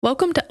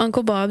Welcome to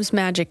Uncle Bob's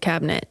Magic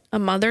Cabinet, a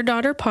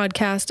mother-daughter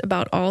podcast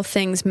about all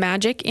things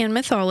magic and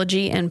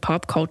mythology and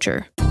pop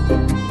culture.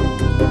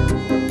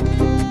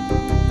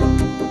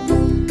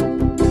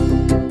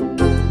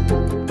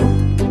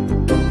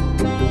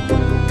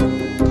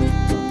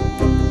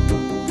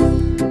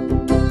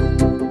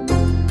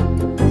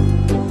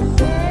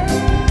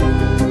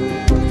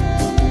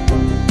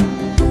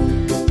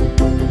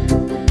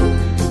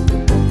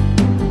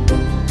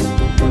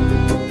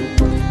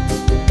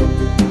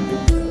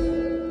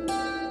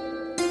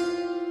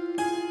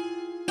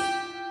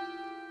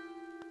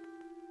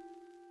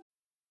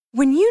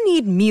 When you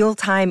need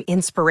mealtime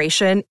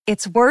inspiration,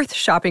 it's worth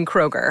shopping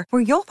Kroger,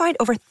 where you'll find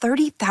over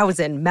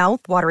 30,000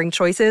 mouth-watering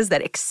choices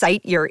that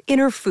excite your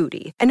inner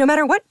foodie. And no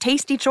matter what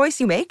tasty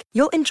choice you make,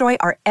 you'll enjoy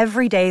our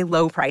everyday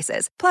low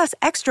prices, plus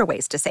extra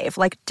ways to save,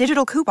 like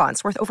digital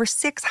coupons worth over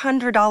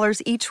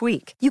 $600 each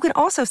week. You can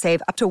also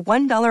save up to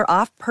 $1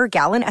 off per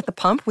gallon at the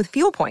pump with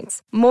fuel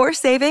points. More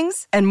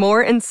savings and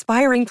more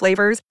inspiring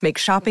flavors make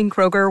shopping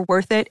Kroger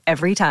worth it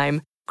every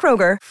time.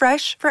 Kroger,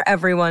 fresh for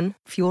everyone.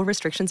 Fuel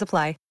restrictions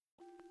apply.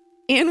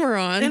 And we're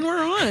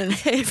on.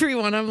 Hey,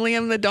 everyone, I'm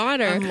Liam, the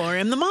daughter. I'm Lori,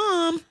 I'm the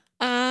mom.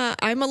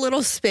 I'm a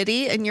little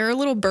spitty, and you're a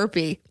little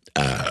burpy.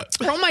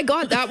 Oh, my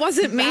God, that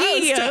wasn't me.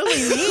 That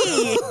was totally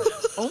me.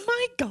 Oh,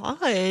 my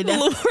God.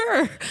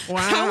 Lore.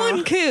 Wow. How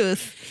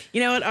uncouth.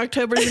 You know what?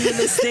 October's into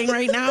this thing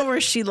right now where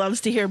she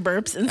loves to hear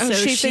burps. And so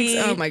she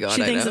thinks, oh, my God,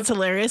 she thinks it's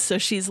hilarious. So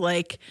she's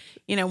like,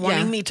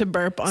 wanting me to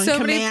burp on so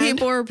command. So many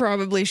people are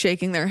probably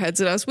shaking their heads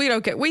at us. We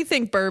don't get. We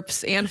think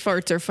burps and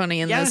farts are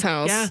funny in this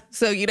house. Yeah.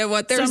 So you know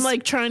what? So I'm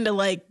like trying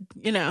to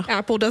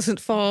apple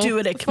doesn't fall do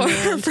it at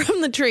command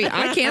from the tree.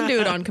 I can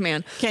do it on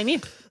command. Can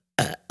you?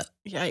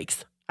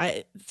 Yikes.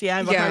 I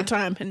have a hard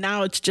time. And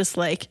now it's just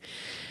like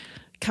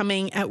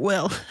coming at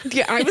will.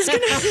 Yeah, I was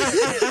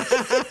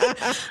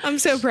gonna. I'm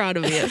so proud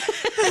of you.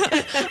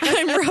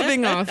 I'm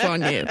rubbing off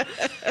on you.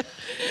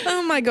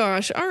 Oh my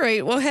gosh. All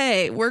right. Well,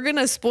 hey, we're going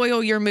to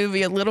spoil your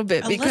movie a little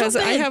bit because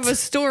I have a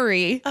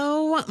story.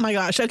 Oh my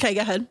gosh. Okay,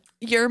 go ahead.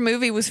 Your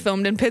movie was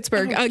filmed in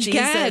Pittsburgh again.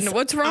 Jesus.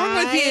 What's wrong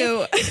with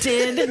you?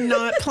 Did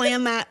not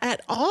plan that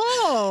at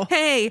all.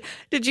 Hey,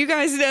 did you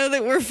guys know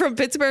that we're from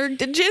Pittsburgh?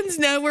 Did Jins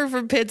know we're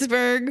from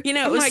Pittsburgh?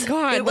 Oh my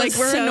God, we're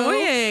so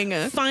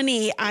annoying.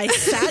 Funny. I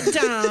sat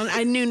down.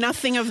 I knew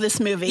nothing of this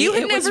movie.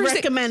 It was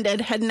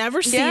recommended. Had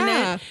never seen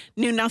it.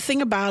 Knew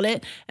nothing about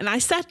it. And I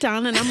sat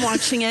down and I'm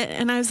watching it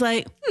and I was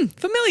like,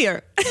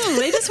 familiar.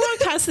 They just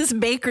walked past this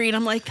bakery and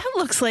I'm like, that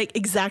looks like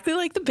exactly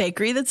like the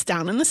bakery that's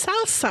down in the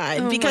South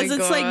Side because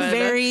it's like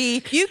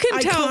very you can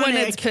iconic. Tell when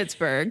it's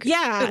Pittsburgh.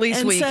 Yeah. At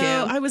least we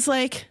can. I was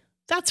like,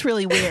 that's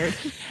really weird.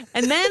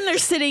 And then they're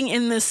sitting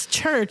in this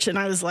church and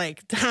I was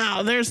like,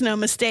 there's no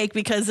mistake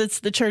because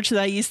it's the church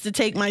that I used to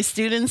take my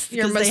students.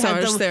 Your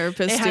massage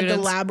therapist They had the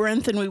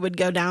labyrinth and we would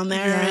go down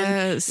there.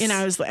 Yes. And,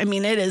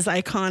 it is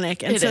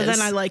iconic. And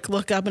then I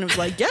look up and it was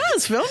like,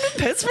 it's filmed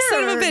in Pittsburgh.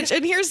 Son of a bitch.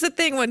 And here's the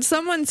thing. When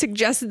someone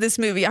suggested this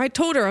movie, I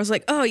told her, I was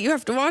like, oh, you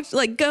have to watch,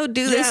 go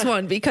do this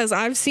one because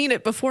I've seen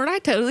it before and I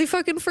totally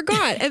fucking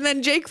forgot. And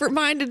then Jake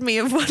reminded me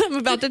of what I'm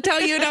about to tell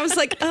you. And I was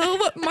like,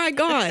 oh my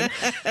God.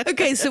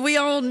 Okay. So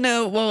we all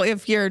know, well,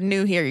 if you're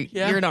new here,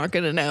 you're not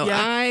going to know. Yeah.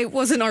 I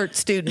was an art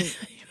student.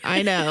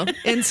 I know.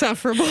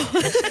 Insufferable.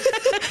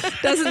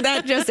 Doesn't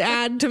that just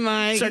add to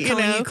my, Start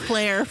calling you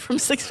Claire from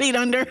 6 Feet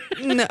Under?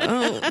 No,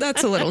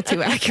 that's a little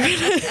too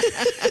accurate.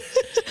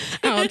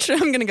 Ouch. I'm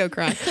going to go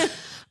cry.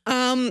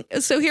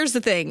 So here's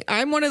the thing.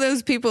 I'm one of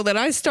those people that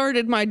I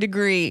started my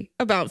degree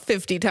about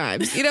 50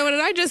 times, and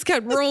I just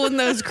kept rolling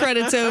those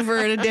credits over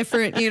at a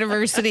different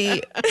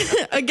university.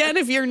 Again,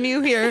 if you're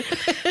new here,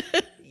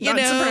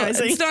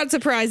 surprising. It's not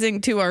surprising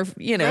to our,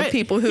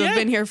 people who have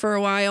been here for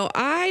a while.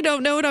 I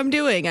don't know what I'm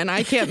doing and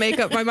I can't make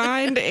up my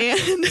mind.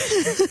 And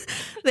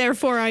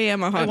therefore I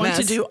am a hot mess. I want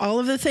to do all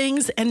of the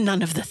things and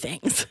none of the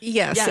things.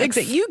 Yes.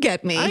 Exactly. You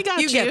get me. I got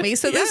you. You get me.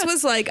 So this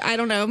was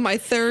my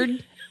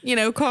third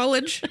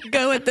college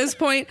go at this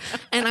point.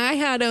 And I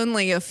had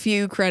only a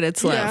few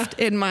credits left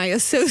in my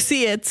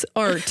associate's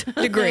art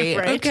degree.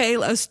 Right. Okay.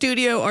 A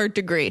studio art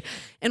degree.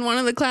 And one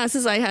of the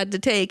classes I had to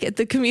take at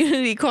the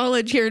community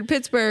college here in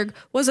Pittsburgh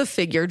was a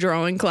figure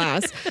drawing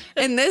class.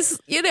 And this,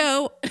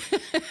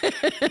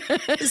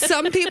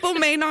 some people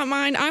may not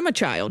mind. I'm a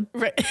child.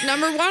 Right.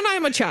 Number one,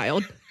 I'm a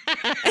child.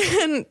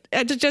 And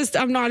it's just,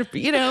 I'm not,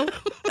 we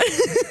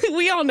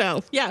all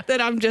know that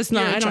I'm just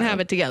not, I don't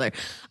have it together.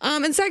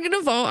 And second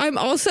of all, I'm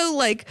also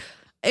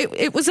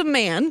it was a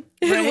man.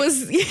 Right. It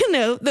was,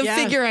 the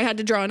figure I had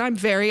to draw. And I'm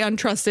very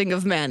untrusting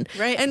of men.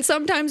 Right. And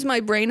sometimes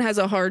my brain has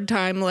a hard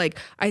time.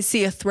 I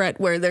see a threat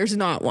where there's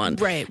not one.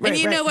 Right. And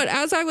you know what?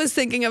 As I was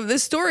thinking of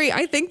this story,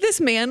 I think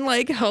this man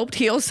helped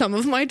heal some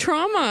of my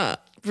trauma.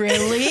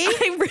 Really?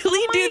 I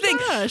really do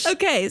think.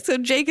 Okay, so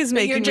Jake is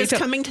making You're just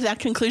coming to that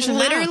conclusion.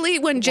 Literally,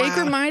 when Jake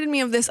reminded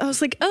me of this, I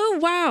was like, oh,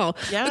 wow.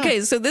 Yeah.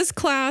 Okay, so this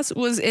class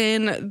was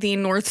in the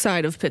north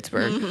side of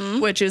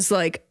Pittsburgh, which is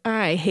like,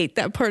 I hate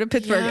that part of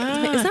Pittsburgh.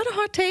 Yeah. Is that a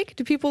hot take?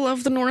 Do people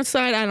love the north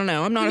side? I don't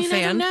know. I'm not a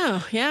fan. I don't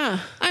know. Yeah.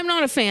 I'm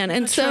not a fan.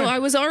 And so I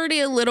was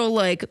already a little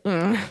like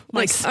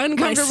uncomfortable.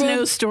 My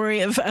snow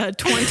story of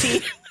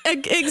 20.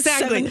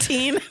 Exactly.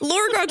 17.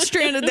 Laura got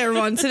stranded there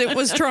once and it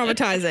was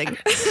traumatizing.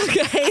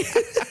 Okay.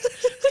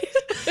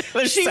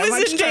 She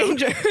was in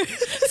danger.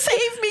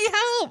 Save me,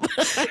 help.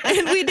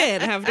 And we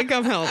did have to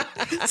come help.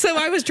 So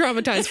I was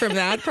traumatized from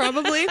that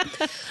probably.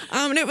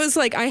 And it was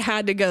like I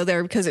had to go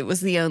there because it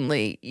was the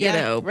only,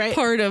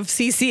 part of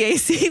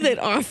CCAC that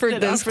offered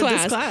this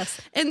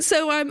class. And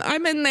so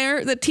I'm in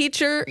there. The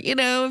teacher,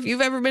 if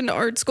you've ever been to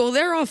art school,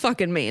 they're all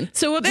fucking mean.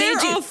 So they're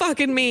all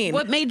fucking mean.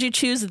 What made you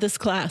choose this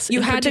class?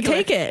 You had to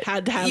take it.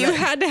 Had to have you it. You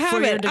had to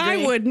have it.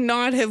 I would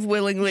not have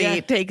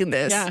willingly taken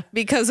this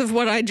because of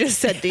what I just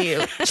said to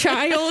you.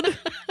 Child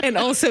and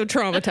also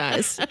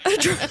traumatized.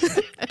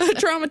 A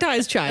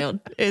traumatized child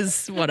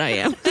is what I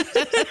am.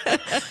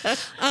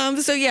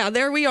 So yeah,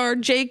 there we are.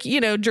 Jake,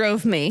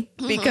 drove me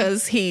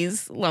because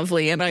he's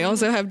lovely and I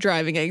also have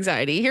driving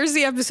anxiety. Here's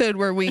the episode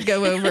where we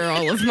go over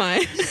all of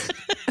my...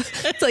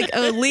 It's like,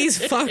 oh, Leigh's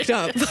fucked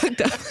up.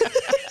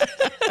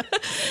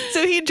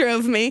 So he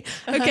drove me.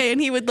 Okay.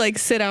 And he would like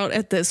sit out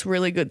at this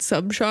really good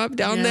sub shop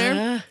down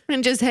there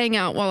and just hang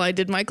out while I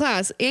did my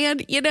class.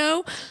 And,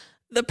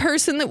 the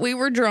person that we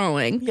were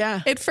drawing,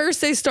 at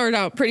first they start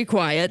out pretty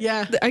quiet.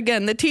 Yeah.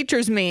 Again, the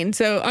teacher's mean,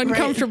 so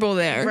uncomfortable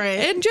there. Right.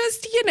 And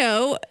just,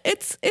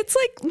 it's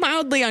like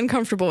mildly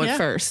uncomfortable at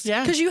first.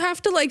 Yeah. Because you have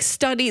to like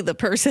study the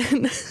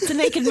person. It's a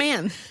naked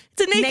man.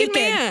 It's a naked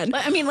man.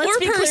 I mean, let's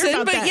be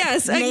clear about that.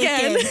 Yes,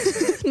 naked.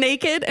 Again,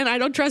 naked, and I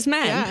don't trust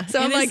men. Yeah. So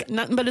I'm like,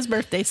 nothing but his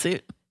birthday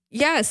suit.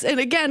 Yes, and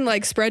again,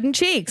 like spreading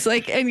cheeks,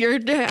 like, and you're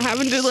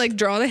having to like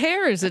draw the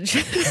hairs and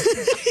shit.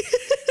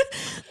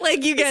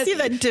 Like you get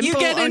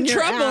in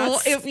trouble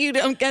if you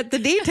don't get the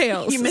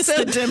details. You miss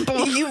the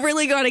dimple. You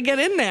really got to get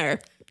in there.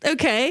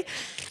 Okay.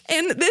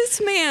 And this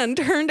man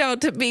turned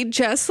out to be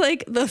just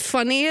like the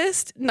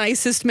funniest,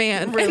 nicest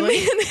man. Really? And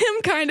me and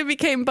him kind of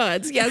became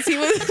buds. Yes, he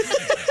was.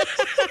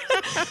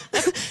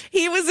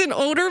 He was an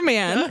older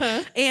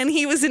man and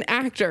he was an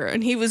actor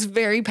and he was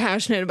very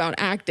passionate about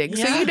acting.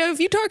 Yeah. So, if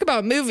you talk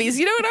about movies,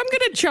 you know what? I'm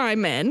going to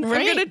chime in. Right.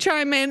 I'm going to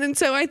chime in. And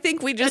so I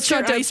think we just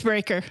That's your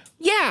icebreaker.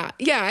 Yeah.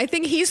 Yeah. I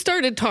think he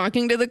started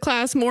talking to the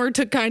class more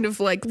to kind of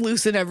like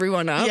loosen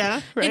everyone up. Yeah.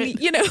 Right. And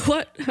you know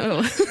what? Oh,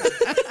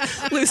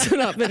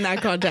 loosen up in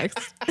that context.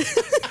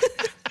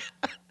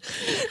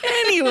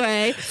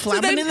 Anyway,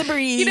 flapping in the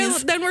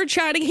breeze. Then we're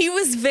chatting. He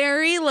was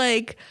very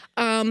like,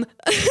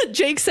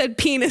 Jake said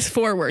penis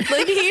forward.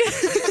 Like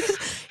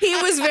he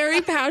was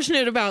very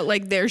passionate about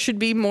like there should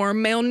be more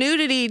male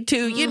nudity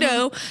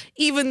to,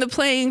 even the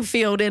playing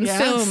field in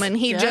film. And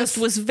he just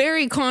was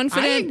very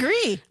confident. I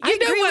agree. I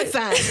agree with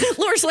that.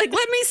 Laura's like,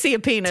 let me see a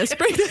penis.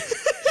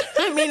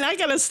 I mean, I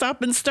gotta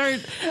stop and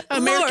start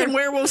American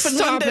Werewolf in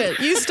Stop London. it.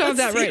 You stop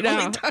that right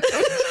now.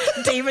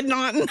 David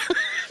Naughton.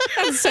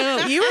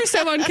 So you were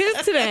so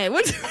uncouth today.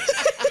 What's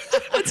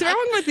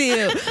wrong with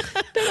you?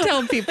 Don't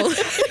tell people.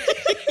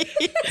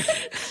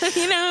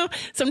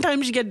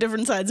 Sometimes you get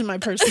different sides of my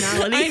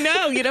personality. I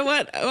know. You know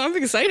what? Oh, I'm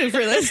excited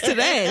for this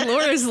today.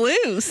 Laura's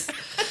loose.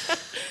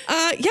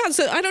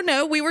 So I don't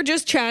know. We were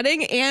just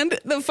chatting, and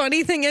the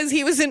funny thing is,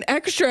 he was an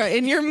extra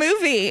in your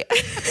movie.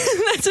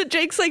 That's what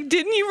Jake's like.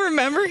 Didn't you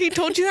remember? He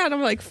told you that.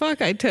 I'm like,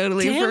 fuck, I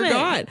totally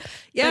forgot.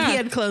 Yeah, but he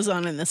had clothes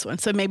on in this one,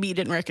 so maybe you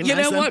didn't recognize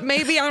him. You know what?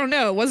 Maybe, I don't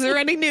know. Was there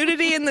any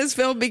nudity in this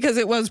film? Because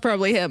it was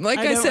probably him. Like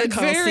I said,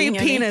 very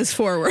penis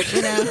forward.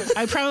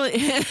 I probably,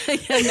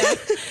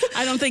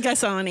 I don't think I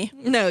saw any.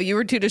 No, you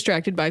were too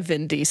distracted by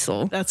Vin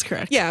Diesel. That's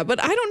correct. Yeah,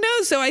 but I don't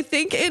know. So I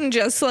think in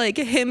just like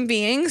him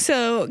being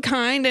so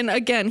kind, and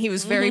again, he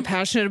was very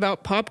passionate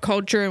about pop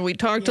culture, and we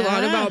talked a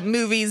lot about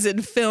movies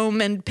and film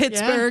and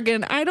Pittsburgh,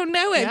 and I don't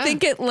know. I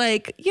think it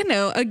like,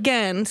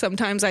 again,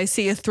 sometimes I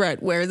see a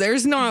threat where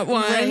there's not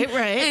one.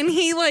 Right. And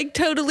he like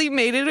totally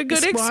made it a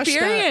good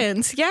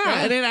experience.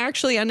 Yeah. And it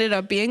actually ended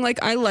up being like,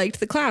 I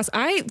liked the class.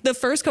 The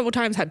first couple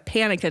times had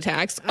panic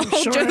attacks.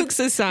 All jokes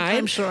aside.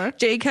 I'm sure.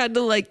 Jake had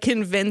to like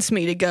convince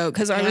me to go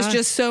because I was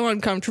just so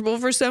uncomfortable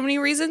for so many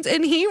reasons.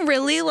 And he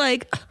really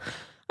like,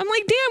 I'm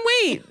like, damn,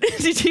 wait,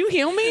 did you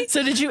heal me?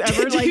 So did you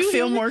ever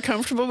feel more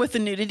comfortable with the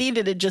nudity?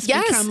 Did it just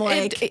become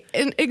like...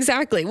 And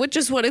exactly, which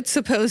is what it's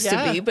supposed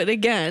to be. But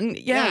again,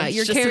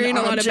 you're carrying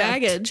a lot of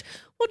baggage.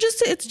 Well,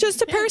 it's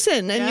just a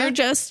person and you're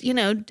just,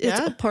 it's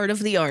a part of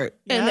the art.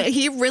 And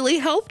he really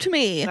helped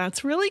me.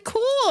 That's really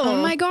cool. Oh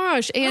my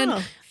gosh.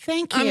 And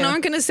thank you. I'm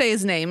not going to say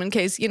his name in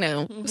case,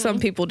 some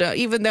people don't,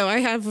 even though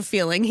I have a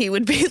feeling he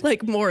would be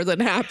like more than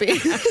happy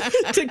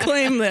to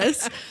claim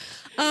this.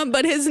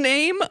 But his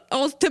name,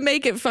 to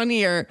make it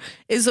funnier,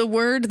 is a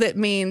word that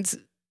means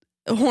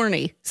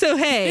horny. So,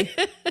 hey,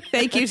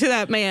 thank you to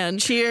that man.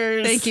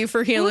 Cheers. Thank you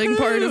for healing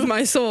part of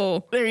my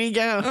soul. There you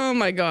go. Oh,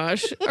 my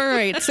gosh. All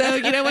right. So,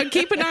 you know what?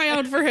 Keep an eye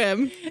out for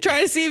him.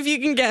 Try to see if you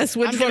can guess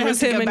which one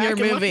was him in your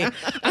movie.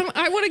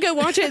 I want to go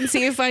watch it and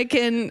see if I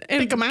can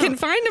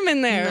find him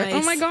in there. Nice.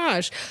 Oh, my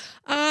gosh.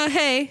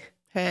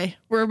 Hey,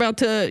 we're about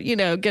to,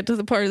 get to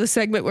the part of the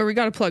segment where we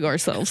got to plug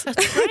ourselves.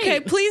 That's right. Okay,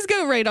 please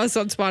go rate us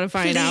on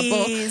Spotify and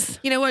Apple.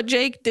 You know what?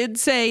 Jake did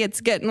say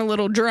it's getting a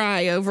little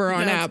dry over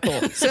on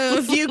Apple. So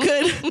if you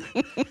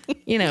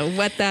could,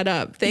 wet that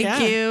up.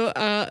 Thank you.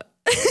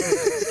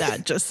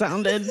 That just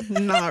sounded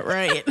not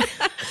right.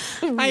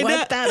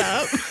 Wet that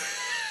up.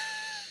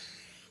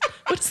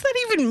 What does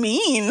that even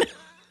mean?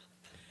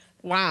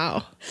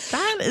 Wow.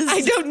 That is...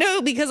 I don't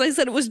know because I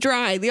said it was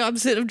dry. The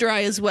opposite of dry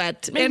is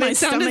wet. And it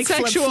sounded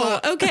sexual.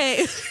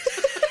 Okay.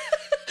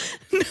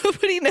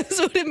 Nobody knows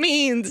what it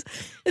means.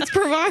 It's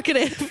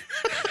provocative.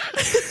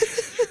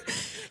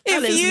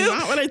 That is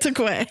not what I took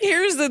away.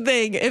 Here's the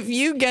thing. If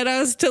you get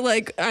us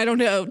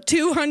to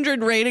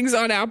 200 ratings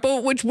on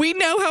Apple, which we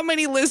know how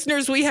many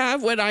listeners we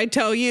have when I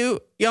tell you,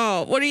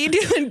 y'all, what are you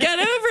doing? Get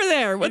over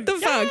there. What the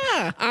fuck?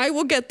 I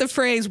will get the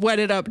phrase wet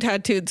it up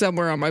tattooed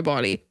somewhere on my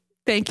body.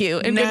 Thank you.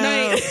 And good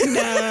night.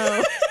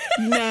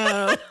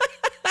 No.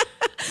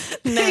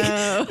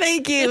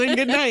 Thank you and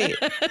good night.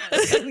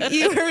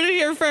 You heard it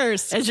here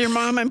first. As your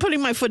mom, I'm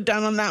putting my foot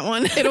down on that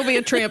one. It'll be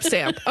a tramp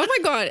stamp. Oh my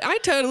God. I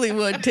totally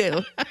would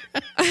too.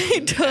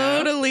 I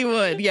totally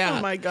would. Yeah.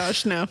 Oh my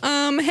gosh. No.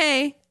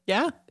 Hey.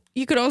 Yeah.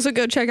 You could also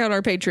go check out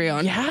our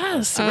Patreon.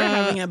 Yes. We're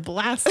having a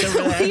blast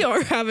over there. We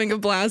are having a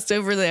blast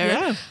over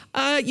there.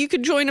 Yeah. You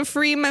could join a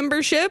free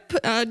membership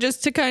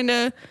just to kind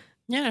of...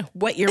 Yeah,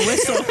 wet your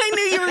whistle. I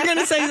knew you were going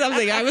to say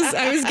something. I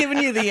was giving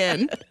you the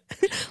end.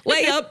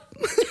 Lay up.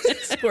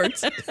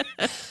 Sports.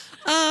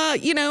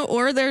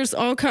 Or there's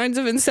all kinds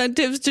of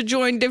incentives to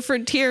join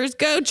different tiers.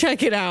 Go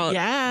check it out.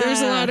 Yeah. There's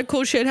a lot of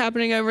cool shit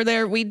happening over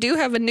there. We do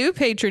have a new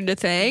patron to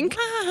thank.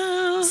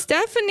 Wow.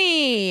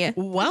 Stephanie.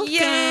 Welcome.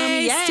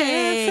 Yay.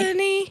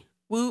 Stephanie.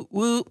 Woo,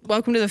 woo.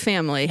 Welcome to the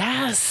family.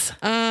 Yes.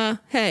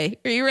 Hey,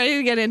 are you ready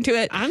to get into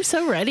it? I'm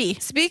so ready.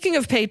 Speaking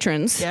of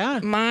patrons,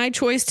 my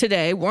choice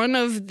today, one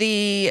of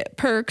the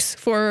perks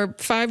for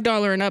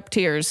 $5 and up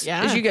tiers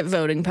is you get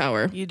voting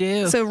power. You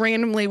do. So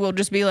randomly we'll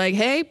just be like,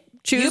 hey,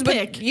 choose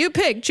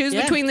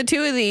between the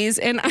two of these.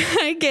 And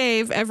I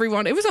gave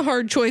everyone, it was a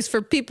hard choice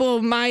for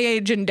people my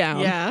age and down.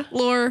 Yeah.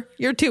 Laura,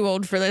 you're too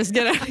old for this.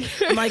 Get out of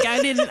here. I'm like, I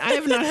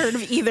have not heard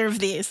of either of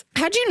these.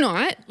 Had you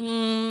not?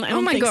 I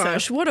don't think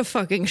gosh, so. What a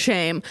fucking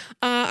shame.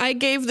 I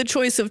gave the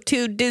choice of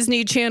 2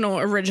 Disney Channel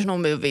original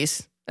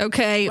movies.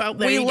 Okay, well,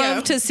 we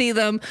love to see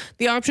them.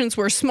 The options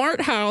were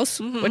Smart House,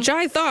 which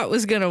I thought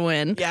was going to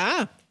win.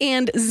 Yeah.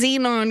 And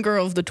Zenon,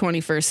 Girl of the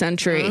 21st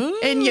Century. Ooh.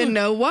 And you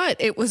know what?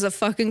 It was a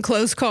fucking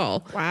close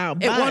call. Wow.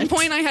 At one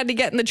point, I had to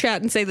get in the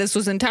chat and say this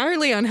was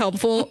entirely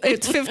unhelpful.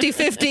 It's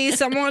 50-50.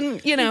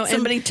 Someone,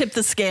 somebody tipped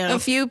the scale. A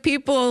few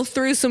people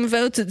threw some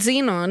votes at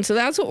Zenon. So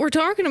that's what we're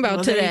talking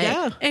about today.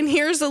 There you go. And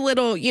here's a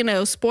little,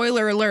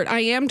 spoiler alert.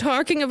 I am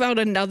talking about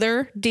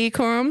another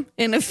DCOM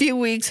in a few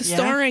weeks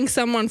starring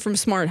someone from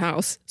Smart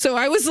House. So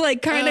I was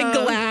kind of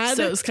glad.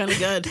 So it was kind of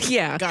good.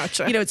 Yeah.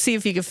 Gotcha. See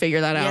if you can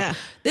figure that out. Yeah.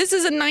 This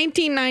is a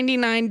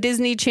 1999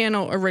 Disney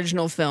Channel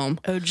original film.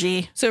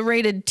 OG. So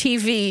rated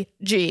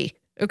TVG.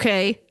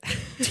 Okay.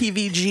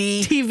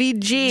 TVG.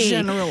 TVG.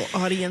 General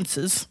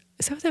audiences.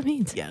 Is that what that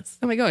means? Yes.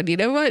 Oh my God. You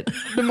know what?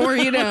 The more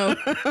you know.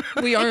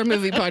 We are a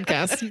movie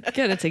podcast.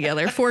 Get it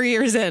together. 4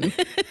 years in.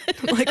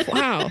 I'm like,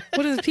 wow.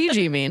 What does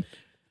PG mean?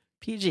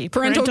 PG.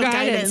 Parental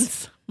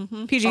guidance.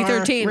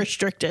 PG-13.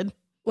 Restricted.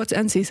 What's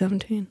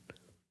NC-17?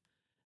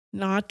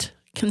 Not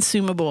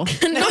consumable.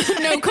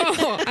 No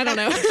call. I don't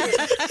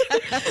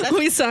know.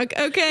 We suck.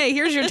 Okay,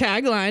 here's your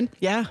tagline.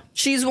 Yeah.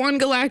 She's one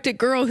galactic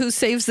girl who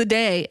saves the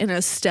day in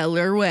a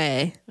stellar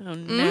way. Oh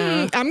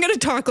no. I'm going to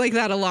talk like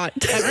that a lot.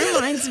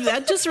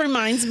 That just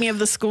reminds me of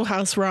the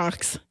Schoolhouse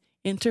Rocks.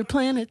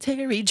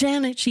 Interplanetary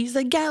Janet, she's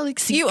a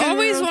galaxy You girl.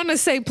 always want to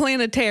say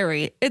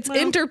planetary. It's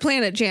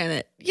interplanet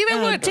Janet. You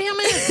know what? Damn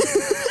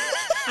it.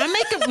 I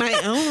make up my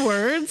own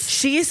words.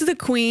 She's the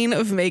queen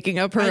of making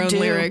up her own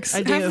lyrics.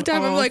 I do. Half the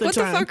time I'm like, what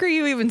the fuck are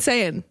you even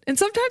saying? And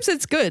sometimes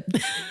it's good.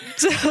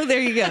 So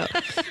there you go.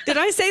 Did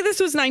I say this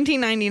was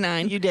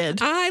 1999? You did.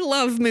 I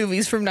love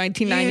movies from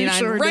 1999. You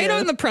sure right do.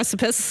 on the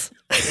precipice.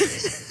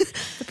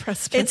 The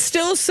precipice. It's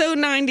still so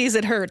 90s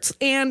it hurts.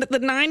 And the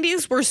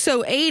 90s were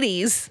so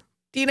 80s.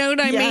 Do you know what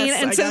I mean?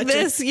 And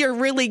so you're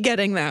really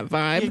getting that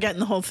vibe. You're getting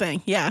the whole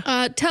thing. Yeah.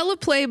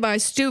 Teleplay by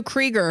Stu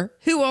Krieger,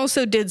 who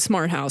also did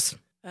Smart House.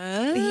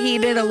 He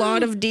did a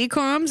lot of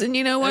DCOMs, and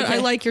you know what? Okay. I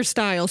like your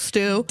style,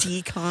 Stu.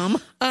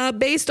 DCOM.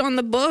 Based on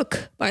the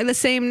book by the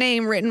same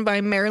name, written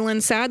by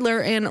Marilyn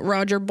Sadler and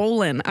Roger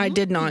Bolin. I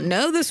did not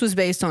know this was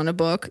based on a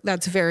book.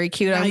 That's very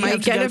cute. I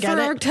might get it for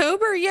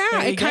October.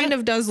 Yeah, it kind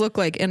of does look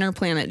like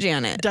Interplanet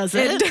Janet. Does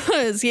it? It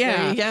does, yeah.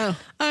 There you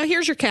go.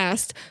 Here's your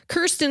cast.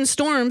 Kirsten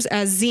Storms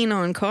as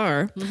Zenon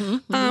Carr.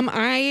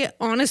 I,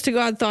 honest to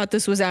God, thought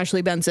this was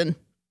Ashley Benson.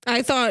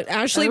 I thought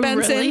Ashley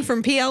Benson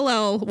from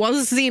PLL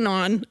was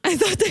Zenon. I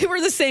thought they were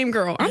the same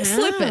girl. I'm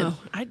slipping.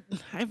 I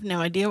have no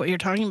idea what you're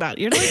talking about.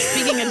 You're like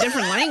speaking a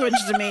different language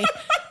to me.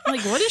 I'm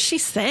like, what is she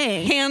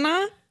saying?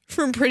 Hannah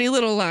from Pretty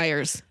Little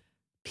Liars.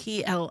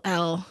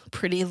 PLL,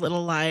 Pretty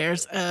Little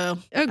Liars. Oh,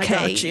 okay. I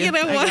got you. You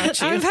know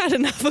what? I've had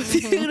enough of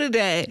you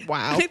today.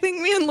 Wow. I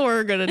think me and Laura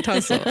are going to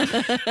tussle.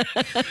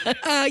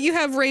 You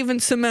have Raven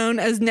Simone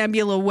as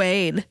Nebula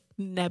Wade.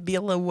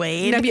 Nebula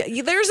Wade.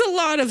 There's a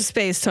lot of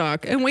space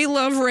talk, and we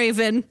love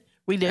Raven.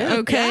 We do.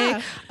 Okay.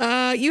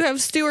 Yeah. You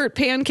have Stuart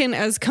Pankin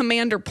as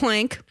Commander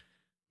Plank.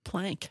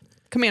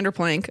 Commander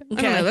Plank. Okay.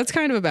 I don't know. That's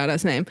kind of a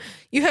badass name.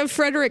 You have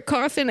Frederick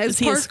Coffin as Is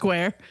he a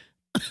square?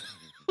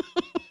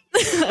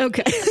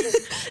 Okay.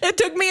 It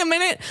took me a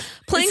minute.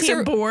 Planks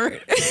are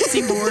bored. Is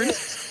he bored?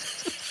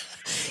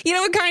 You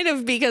know what? Kind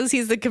of, because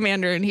he's the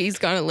commander and he's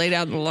got it laid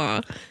out in the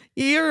law.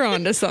 You're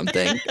onto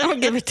something. I'll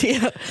give it to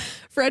you.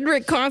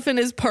 Frederick Coffin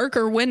is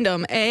Parker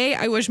Wyndham. A,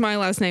 I wish my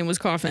last name was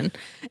Coffin.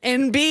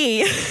 And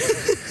B,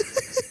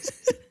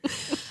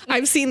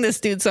 I've seen this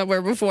dude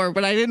somewhere before,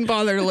 but I didn't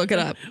bother to look it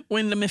up.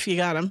 Wyndham if you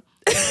got him.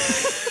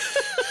 I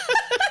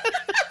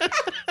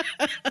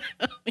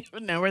don't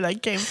even know where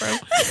that came from.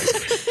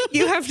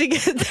 You have to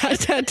get that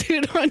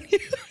tattooed on you.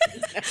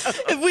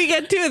 If we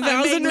get to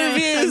 1,000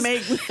 reviews. I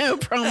make no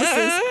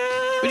promises.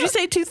 Would you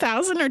say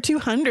 2,000 or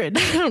 200?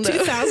 I don't know.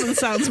 2,000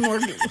 sounds more,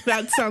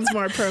 that sounds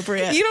more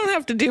appropriate. You don't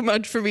have to do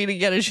much for me to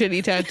get a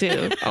shitty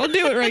tattoo. I'll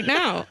do it right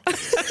now.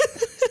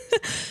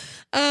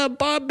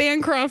 Bob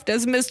Bancroft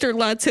as Mr.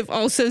 Lutz. Have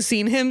also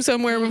seen him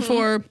somewhere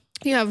before.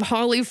 You have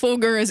Holly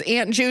Fulger as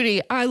Aunt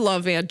Judy. I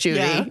love Aunt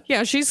Judy.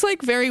 Yeah, she's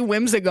like very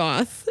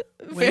whimsigoth.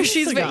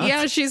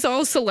 She's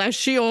all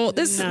celestial.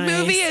 This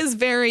movie is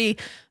very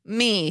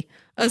me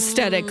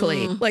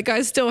aesthetically. Like,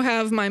 I still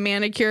have my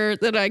manicure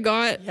that I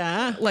got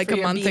like a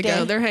month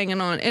ago. They're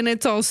hanging on, and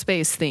it's all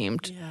space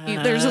themed.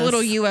 Yes. There's a little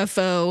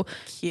UFO.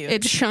 Cute.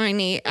 It's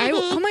shiny.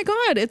 Oh my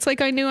God. It's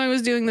like I knew I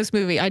was doing this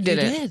movie. I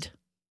did.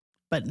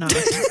 But not.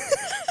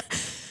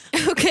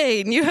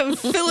 Okay, and you have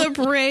Philip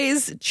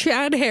Ray's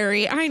Chad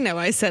Harry. I know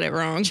I said it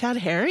wrong. Chad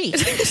Harry.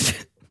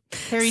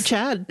 Harry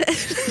Chad.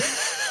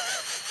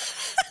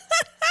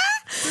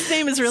 His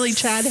name is really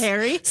Chad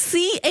Harry.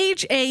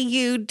 Chaudhary.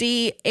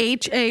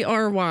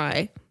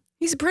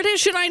 He's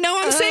British, and I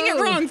know I'm saying it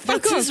wrong.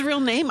 Fuck That's his real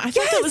name. I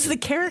thought that was the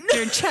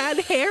character, Chad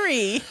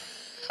Harry.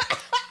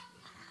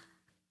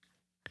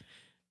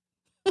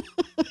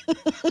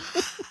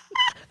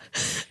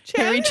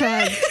 Harry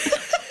Chad.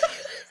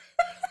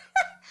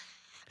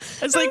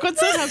 I was like, what's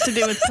that have to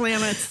do with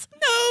planets?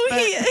 No,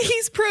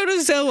 he's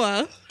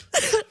protozoa.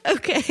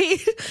 Okay.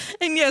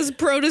 And yes,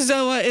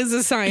 protozoa is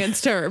a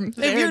science term.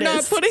 If you're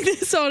not putting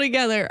this all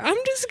together, I'm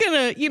just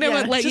going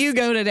to, let you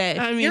go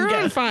today. You're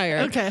on fire.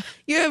 Okay.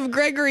 You have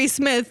Gregory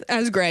Smith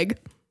as Greg.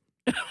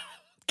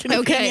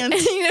 Okay. And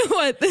you know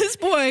what? This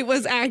boy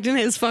was acting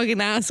his fucking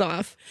ass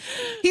off.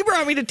 He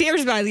brought me to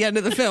tears by the end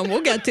of the film.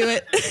 We'll get to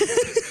it.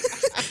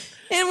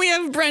 And we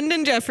have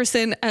Brendan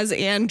Jefferson as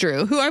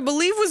Andrew, who I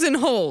believe was in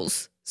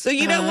Holes. So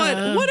you know what?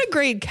 What a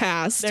great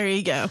cast. There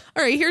you go.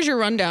 All right, here's your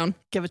rundown.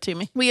 Give it to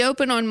me. We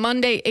open on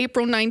Monday,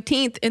 April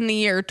 19th in the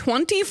year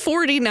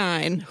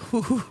 2049.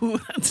 Ooh,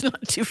 that's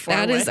not too far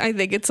away. That is, I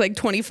think it's like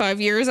 25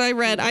 years I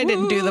read. I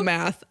didn't do the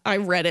math. I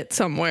read it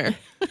somewhere.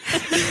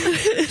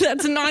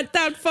 That's not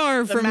that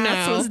far from now. The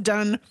math was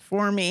done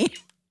for me.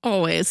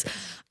 Always.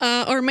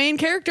 Our main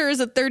character is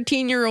a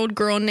 13-year-old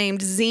girl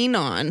named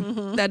Zenon.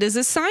 Mm-hmm. That is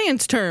a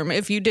science term,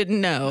 if you didn't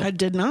know. I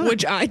did not.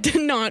 Which I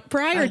did not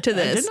prior to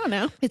this. I did not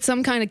know. It's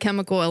some kind of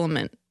chemical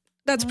element.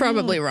 That's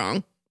probably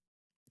wrong.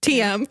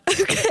 TM.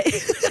 Okay.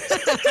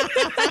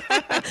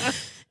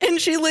 And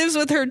she lives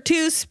with her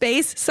two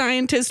space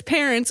scientist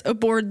parents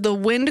aboard the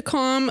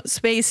Windcom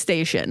space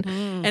station.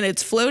 And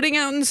it's floating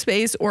out in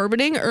space,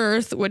 orbiting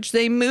Earth, which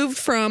they moved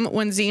from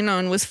when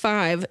Zenon was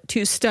 5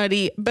 to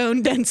study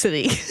bone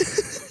density.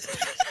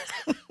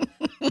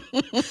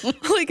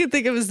 All I could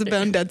think of is the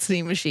bone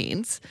density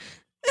machines.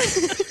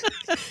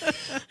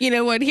 You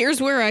know what?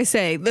 Here's where I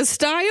say the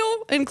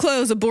style and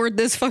clothes aboard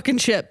this fucking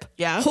ship.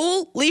 Yeah.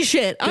 Holy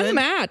shit. Good.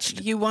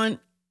 Unmatched. I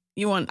want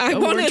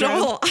it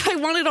all. I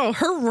want it all.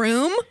 Her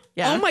room.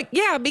 Yeah. Oh my.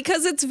 Yeah.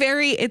 Because it's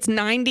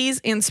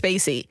 90s and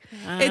spacey.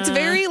 It's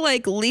very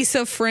like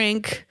Lisa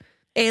Frank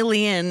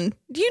Alien.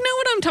 Do you know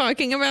what I'm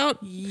talking about?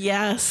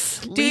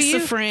 Yes. Lisa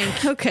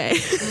Frank. Okay.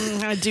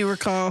 I do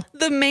recall.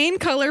 The main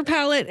color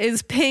palette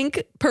is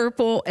pink,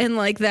 purple, and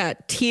like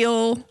that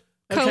teal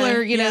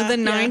color, the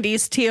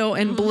 90s teal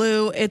and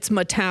blue. It's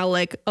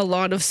metallic, a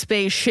lot of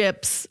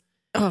spaceships.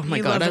 Oh my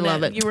God, I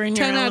love it. You were in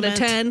your 10 out of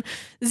 10.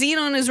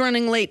 Zenon is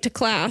running late to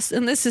class,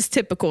 and this is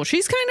typical.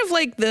 She's kind of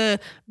like the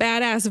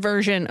badass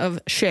version of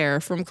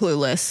Cher from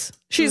Clueless.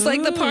 She's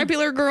like the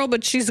popular girl,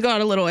 but she's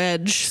got a little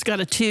edge. She's got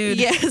a tude.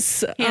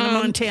 Yes. Hannah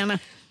Montana.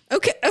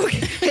 Okay.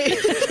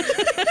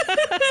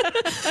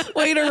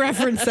 Way to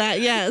reference that,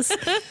 yes.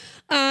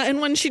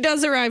 And when she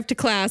does arrive to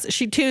class,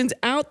 she tunes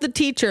out the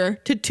teacher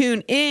to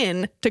tune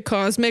in to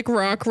cosmic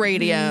rock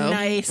radio.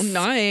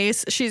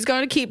 Nice. She's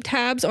got to keep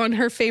tabs on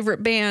her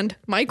favorite band,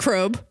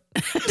 Microbe.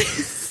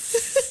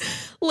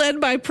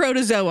 Led by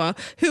Protozoa,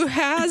 who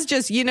has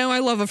just, I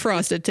love a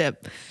frosted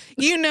tip.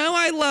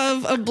 I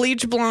love a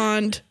bleach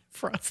blonde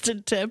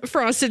frosted tip.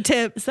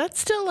 Is that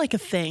still like a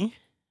thing?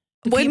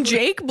 When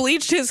Jake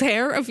bleached his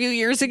hair a few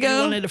years ago.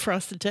 You wanted a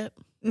frosted tip?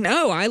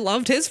 No, I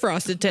loved his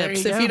frosted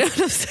tips. If you don't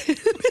know,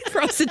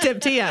 frosted tip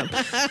TM.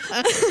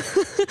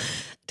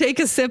 Take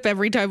a sip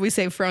every time we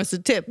say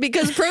frosted tip,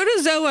 because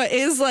Protozoa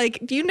is like,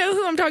 do you know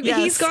who I'm talking? Yes.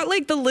 He's got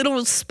like the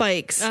little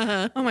spikes.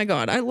 Oh my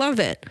God, I love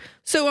it.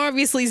 So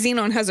obviously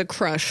Zenon has a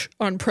crush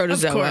on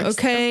Protozoa,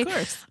 okay? Of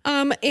course.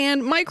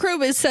 And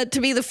Microbe is set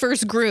to be the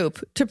first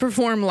group to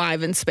perform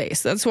live in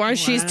space. That's why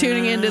she's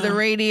tuning into the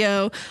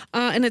radio,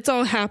 and it's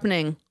all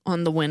happening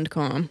on the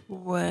Windcom.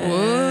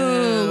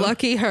 Whoa,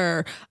 lucky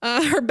her.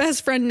 Her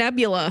best friend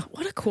Nebula.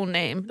 What a cool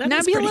name.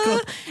 Nebula. Cool.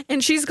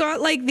 And she's got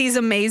like these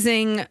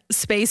amazing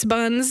space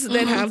buns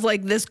that have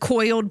like this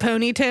coiled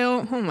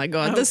ponytail. Oh my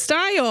God, the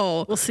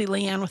style. We'll see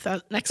Leanne with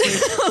that next week.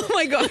 Oh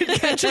my God,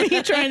 catch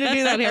me trying to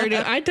do that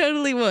hairdo. I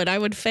totally would. I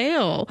would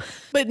fail.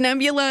 But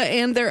Nebula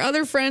and their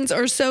other friends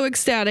are so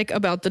ecstatic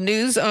about the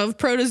news of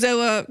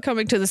Protozoa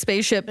coming to the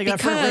spaceship. They got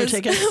front row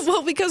tickets.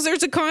 Well, because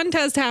there's a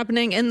contest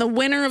happening, and the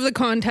winner of the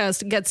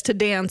contest gets to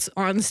dance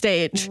on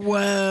stage.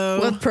 Whoa.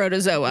 With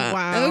Protozoa.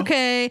 Wow.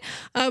 Okay.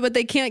 But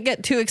they can't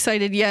get too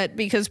excited yet,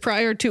 because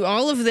prior to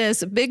all of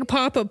this, Big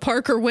Papa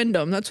Parker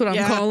Wyndham, that's what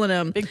I'm calling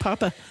him. Big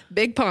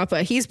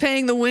Papa. He's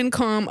paying the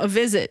Windcom a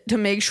visit to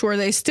make sure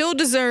they still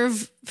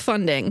deserve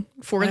funding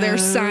for their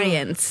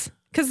science.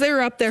 Because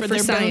they're up there for their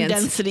science.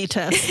 Bone density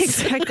tests.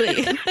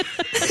 Exactly.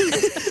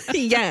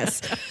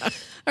 Yes.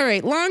 All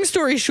right. Long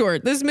story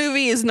short, this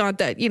movie is not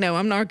that,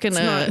 I'm not going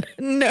to.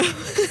 No.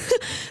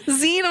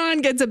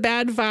 Zenon gets a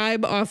bad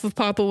vibe off of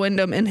Papa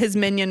Wyndham and his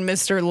minion,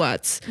 Mr.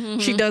 Lutz.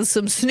 She does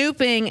some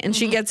snooping and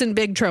she gets in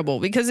big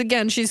trouble because,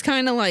 again, she's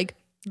kind of like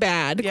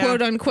bad,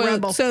 quote unquote.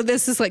 Rebel. So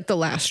this is like the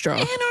last straw.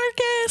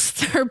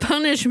 Anarchist. Her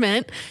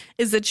punishment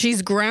is that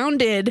she's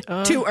grounded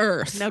to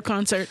Earth. No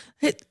concert.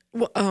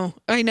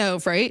 I know,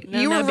 right?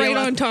 No, you were right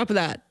on top of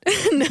that.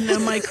 No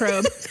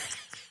Microbe.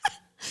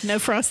 No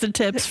frosted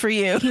tips for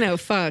you. No,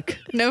 fuck.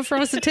 No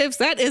frosted tips.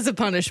 That is a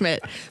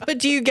punishment. But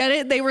do you get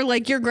it? They were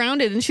like, you're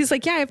grounded. And she's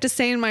like, yeah, I have to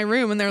stay in my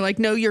room. And they're like,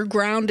 no, you're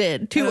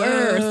grounded to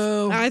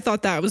Earth. I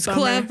thought that was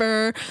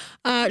clever.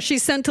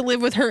 She's sent to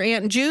live with her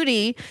Aunt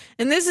Judy.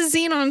 And this is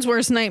Zenon's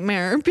worst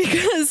nightmare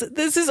because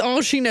this is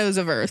all she knows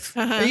of Earth.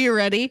 Are you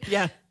ready?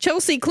 Yeah.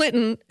 Chelsea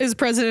Clinton is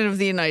president of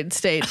the United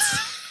States.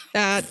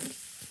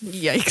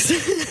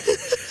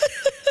 Yikes.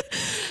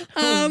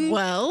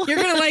 Well, you're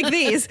going to like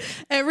these.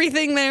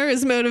 Everything there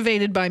is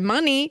motivated by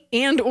money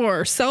and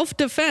or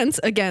self-defense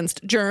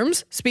against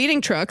germs,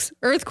 speeding trucks,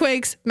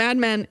 earthquakes,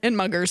 madmen, and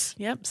muggers.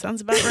 Yep.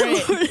 Sounds about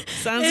right.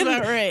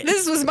 About right.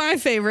 This was my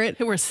favorite.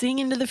 We're seeing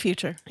into the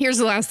future. Here's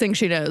the last thing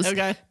she knows.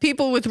 Okay.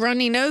 People with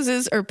runny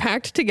noses are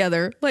packed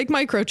together like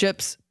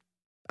microchips.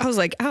 I was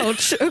like,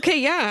 ouch. Okay,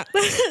 yeah.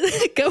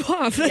 Go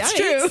off. That's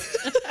true.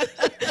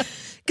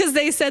 Because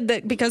they said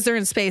that because they're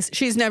in space,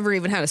 she's never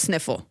even had a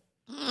sniffle.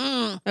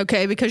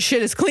 Okay, because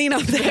shit is clean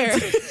up there.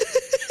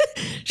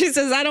 She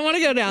says, I don't want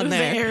to go down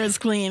there. The air is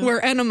clean.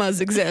 Where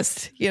enemas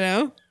exist,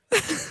 Leigh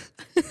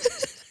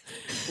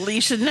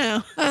should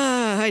know.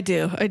 I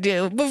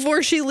do.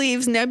 Before she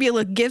leaves,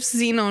 Nebula gifts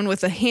Zenon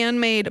with a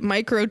handmade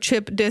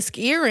microchip disc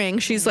earring.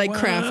 She's like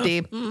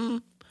crafty.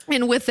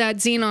 And with that,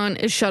 Zenon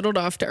is shuttled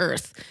off to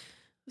Earth.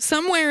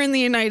 Somewhere in the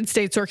United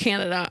States or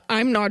Canada.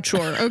 I'm not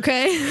sure,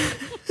 okay?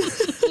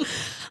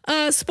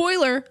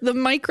 Spoiler, the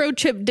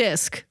microchip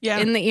disc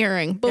in the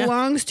earring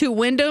belongs to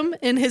Wyndham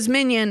and his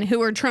minion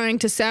who are trying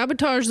to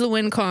sabotage the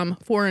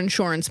Windcom for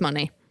insurance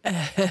money.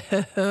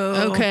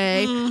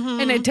 Okay.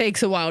 And it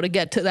takes a while to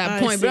get to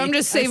that point, but I'm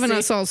just saving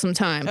us all some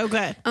time.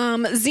 Okay.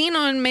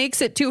 Zenon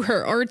makes it to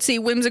her artsy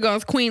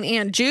whimsigoth queen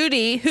Aunt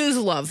Judy, who's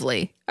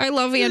lovely. I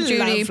love Aunt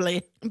Judy.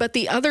 Lovely. But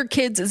the other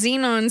kids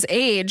Zenon's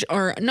age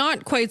are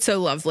not quite so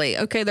lovely.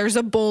 Okay, there's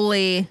a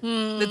bully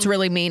that's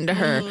really mean to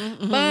her.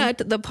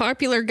 But the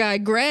popular guy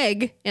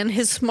Greg and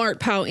his smart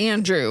pal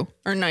Andrew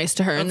are nice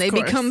to her, and they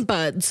become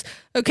buds.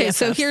 Okay,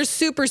 so here's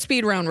super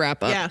speed round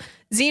wrap up. Yeah.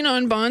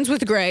 Zenon bonds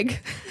with Greg.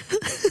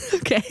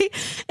 Okay.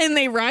 And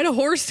they ride a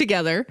horse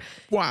together.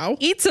 Wow.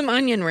 Eat some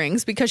onion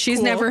rings because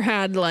she's never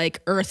had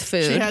like Earth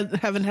food. She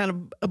haven't had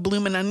a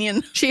bloomin'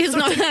 onion. She has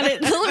not had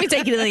it. Let me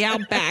take you to the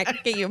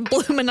outback. Get you a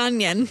bloomin'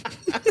 onion.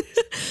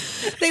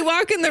 They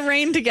walk in the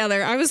rain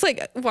together. I was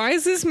like, why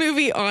is this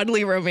movie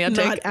oddly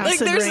romantic? Not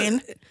acid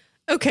rain.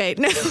 Okay,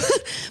 no,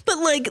 but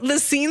like the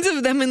scenes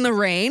of them in the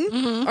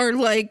rain are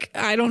like,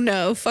 I don't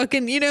know,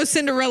 fucking,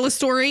 Cinderella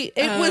story.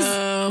 It was,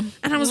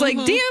 and I was like,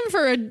 damn,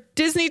 for a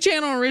Disney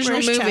Channel original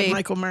movie. Chad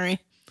Michael Murray.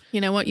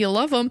 You know what? You'll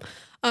love him.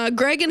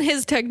 Greg and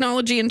his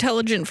technology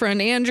intelligent friend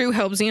Andrew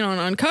help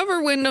Zenon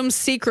uncover Wyndham's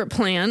secret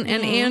plan,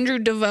 and Andrew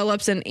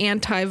develops an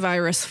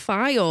antivirus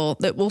file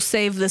that will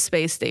save the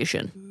space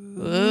station.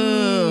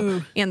 Ooh.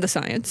 And the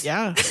science.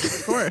 Yeah,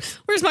 of course.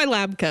 Where's my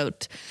lab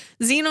coat?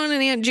 Zenon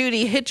and Aunt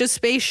Judy hitch a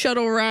space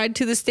shuttle ride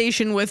to the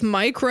station with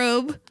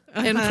Microbe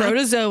and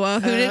Protozoa,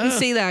 who didn't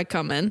see that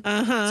coming.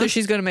 So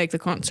she's going to make the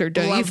concert.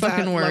 Don't you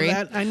fucking worry.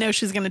 Love that. I know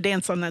she's going to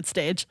dance on that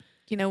stage.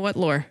 You know what,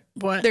 Lore?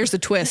 What? There's a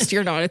twist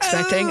you're not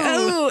expecting.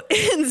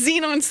 And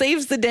Zenon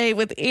saves the day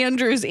with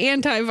Andrew's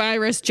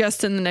antivirus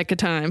just in the nick of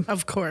time.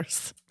 Of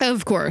course.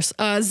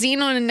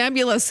 Zenon and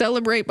Nebula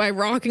celebrate by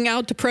rocking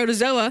out to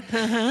Protozoa.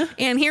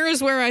 And here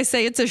is where I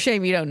say it's a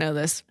shame you don't know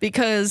this,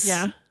 because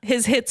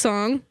his hit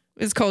song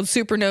is called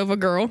Supernova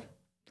Girl.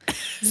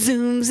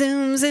 Zoom,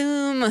 zoom,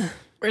 zoom.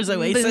 Where's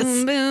Oasis?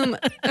 Boom, boom.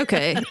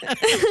 Okay.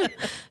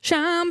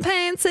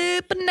 Champagne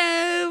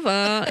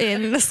supernova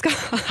in the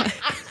sky.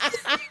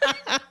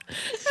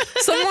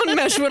 Someone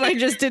mesh what I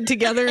just did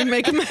together and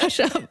make a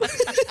mashup.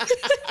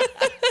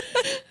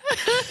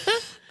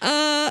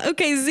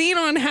 Okay,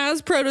 Zenon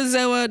has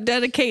Protozoa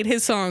dedicate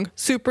his song,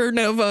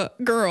 Supernova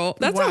Girl.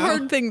 That's a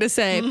hard thing to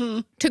say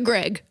to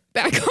Greg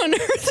back on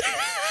Earth.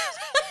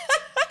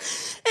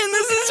 And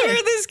this is where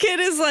this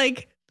kid is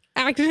like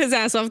acting his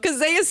ass off,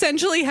 because they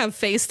essentially have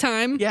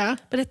FaceTime. Yeah.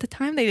 But at the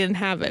time they didn't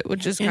have it,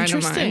 which is kind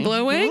of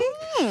mind-blowing.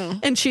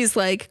 And she's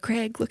like,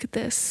 Greg, look at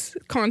this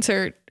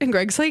concert. And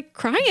Greg's like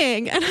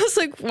crying. And I was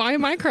like, why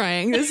am I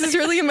crying? This is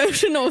really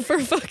emotional for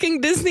a fucking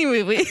Disney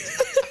movie.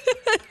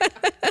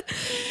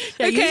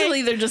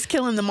 Usually they're just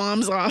killing the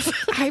moms off.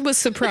 I was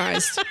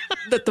surprised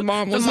that the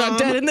mom was not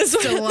dead in this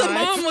one. The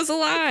mom was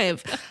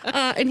alive.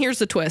 And here's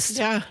the twist.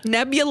 Yeah.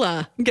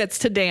 Nebula gets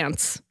to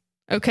dance.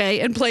 Okay,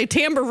 and play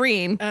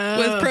tambourine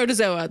with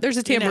Protozoa. There's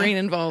a tambourine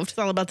involved. It's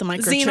all about the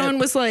microchip. Zenon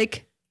was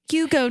like,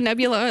 you go,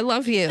 Nebula, I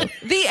love you.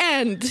 The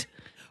end.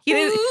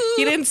 You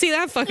didn't see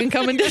that fucking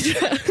coming, did you?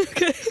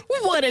 Okay.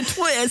 What a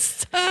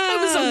twist.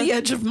 I was on the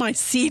edge of my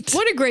seat.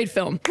 What a great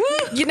film.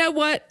 You know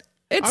what?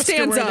 It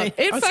stands up.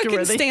 It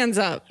fucking stands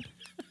up.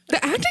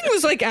 The acting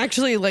was like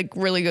actually like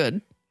really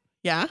good.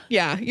 Yeah?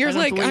 Yeah. You're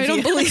like, I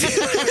don't believe you.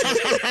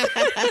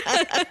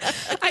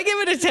 I give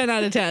it a 10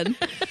 out of 10.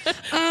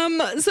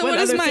 So what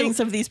other things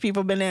have these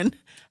people been in?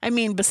 I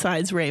mean,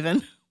 besides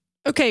Raven.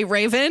 Okay,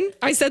 Raven.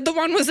 I said the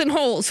one was in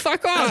Holes.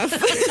 Fuck off.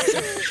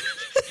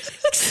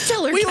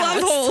 Stellar We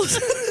cast. love Holes.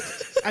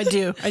 I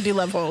do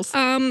love Holes.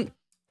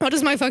 What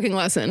is my fucking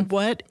lesson?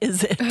 What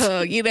is it?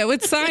 You know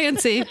it's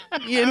sciencey.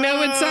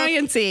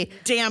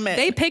 Damn it.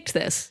 They picked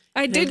this.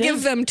 I did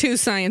give them 2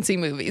 sciencey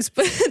movies,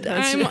 but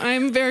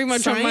I'm very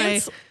much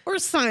science on my or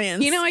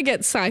science. You know, I get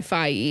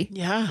sci-fi.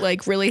 Yeah.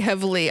 Like really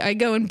heavily. I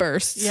go in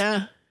bursts.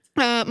 Yeah.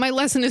 My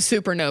lesson is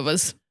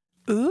supernovas.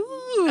 Ooh.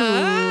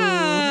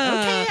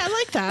 Okay, I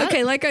like that.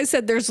 Okay, like I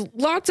said, there's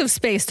lots of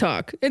space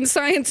talk and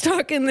science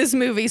talk in this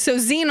movie. So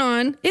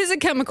Zenon is a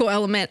chemical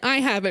element. I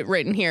have it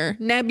written here.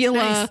 Nebula.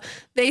 Nice.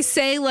 They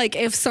say like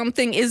if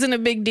something isn't a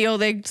big deal,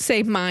 they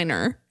say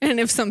minor. And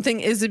if something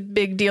is a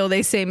big deal,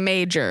 they say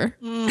major.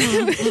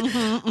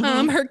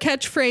 Her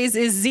catchphrase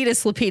is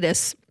Zetus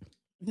Lepidus.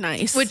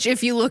 Nice. Which,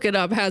 if you look it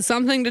up, has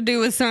something to do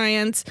with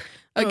science.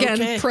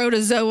 Again,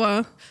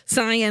 Protozoa,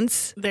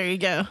 science. There you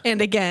go. And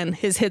again,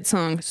 his hit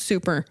song,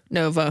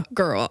 Supernova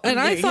Girl. And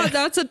I thought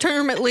that's a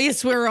term at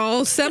least we're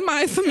all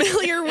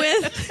semi-familiar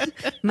with.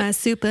 My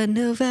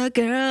Supernova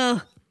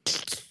Girl.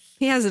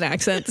 He has an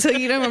accent, so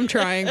you know I'm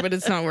trying, but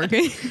it's not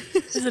working.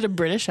 Is it a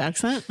British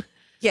accent?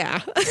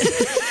 Yeah.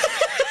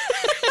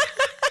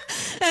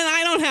 And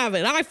I don't have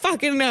it. I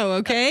fucking know,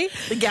 okay?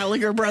 The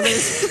Gallagher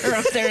brothers are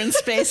up there in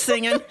space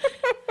singing.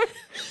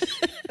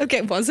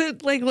 Okay, was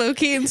it like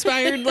low-key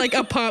inspired, like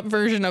a pop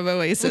version of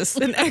Oasis,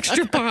 an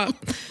extra pop?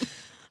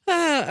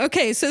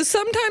 Okay, so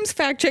sometimes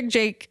Fact Check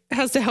Jake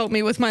has to help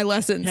me with my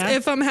lessons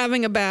if I'm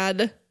having a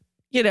bad,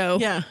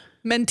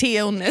 mentee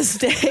illness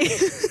day.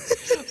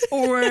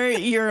 Or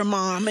you're a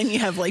mom and you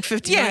have like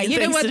 50 million things. Yeah,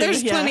 you know what?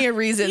 There's plenty of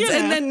reasons.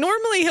 Yeah. And then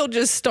normally he'll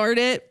just start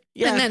it.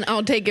 Yeah. And then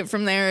I'll take it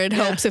from there. It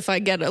helps if I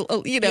get a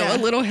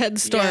little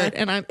head start,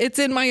 and it's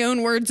in my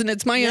own words and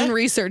it's my own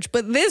research.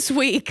 But this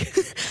week,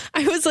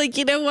 I was like,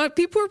 you know what?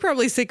 People are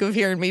probably sick of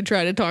hearing me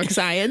try to talk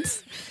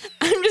science.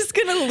 I'm just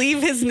gonna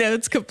leave his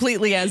notes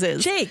completely as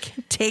is. Jake,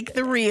 take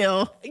the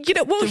reel. You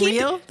know, well,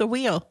 the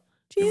wheel.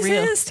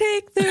 Jesus,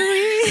 take the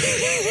reel.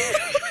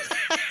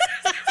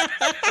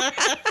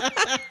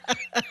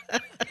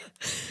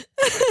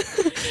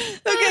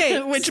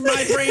 Okay, which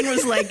my brain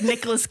was like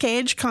Nicolas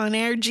Cage, Con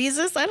Air,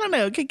 Jesus. I don't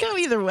know. It could go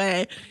either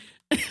way.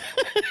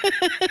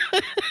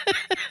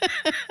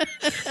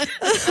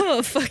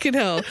 Oh, fucking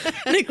hell.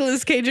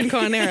 Nicolas Cage and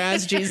Con Air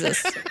as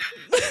Jesus.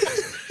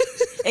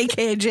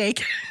 AKA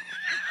Jake.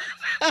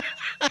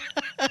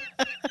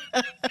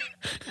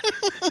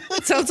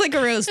 Sounds like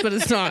a roast, but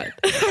it's not.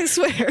 I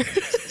swear.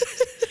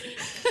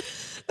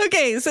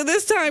 Okay, so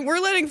this time we're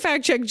letting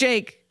Fact Check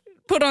Jake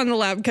put on the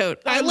lab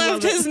coat. I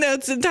left his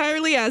notes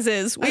entirely as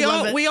is. We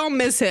all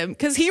miss him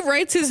because he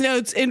writes his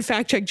notes in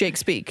Fact Check Jake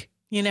speak.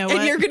 You know what?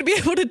 And you're going to be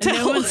able to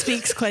tell. No one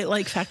speaks quite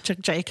like Fact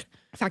Check Jake.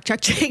 Fact Check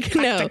Jake?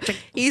 No.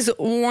 He's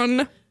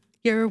one.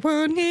 You're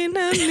one in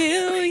a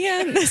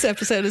million. This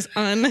episode is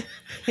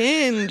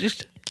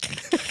unhinged.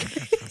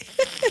 Okay.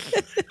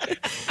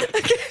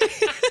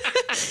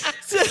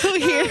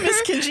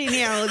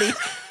 congeniality.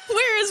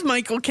 Where is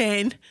Michael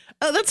Caine?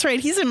 Oh, that's right.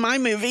 He's in my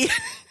movie.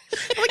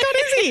 Oh my God,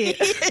 is he?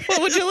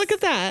 Well, would you look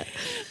at that?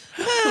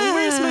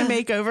 Where's my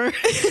makeover?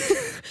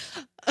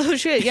 Oh,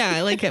 shit. Yeah,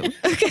 I like him.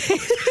 Okay.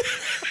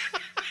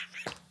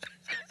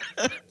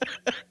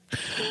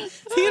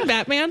 Is he in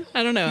Batman?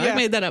 I don't know. Yeah. I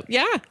made that up.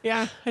 Yeah.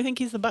 Yeah, I think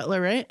he's the butler,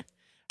 right?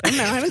 I don't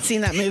know. I haven't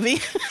seen that movie.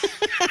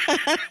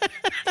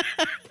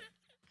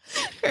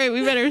 All right,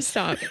 we better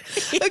stop.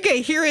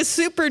 Okay, here is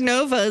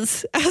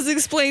supernovas as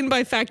explained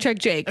by Fact Check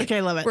Jake.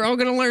 Okay, love it. We're all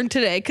going to learn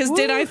today. Because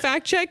did I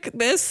fact check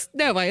this?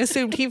 No, I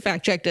assumed he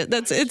fact checked it.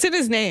 It's in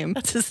his name.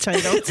 That's his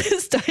title. It's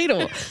his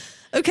title.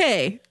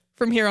 Okay,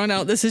 from here on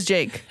out, this is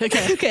Jake.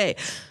 Okay.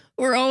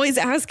 We're always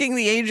asking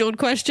the age-old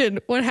question,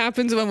 what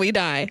happens when we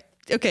die?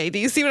 Okay, do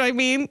you see what I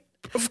mean?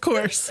 Of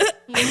course.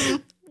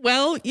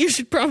 Well, you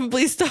should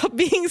probably stop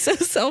being so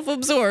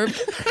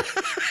self-absorbed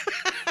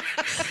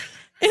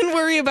and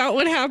worry about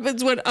what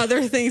happens when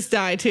other things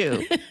die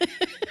too.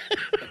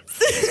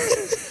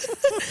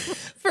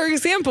 For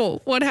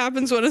example, what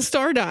happens when a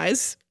star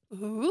dies?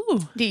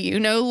 Ooh. Do you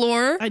know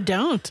lore? I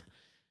don't.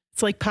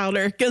 It's like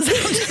powder goes out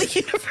to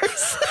the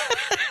universe.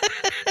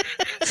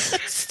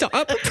 Stop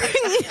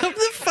bringing up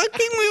the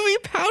fucking movie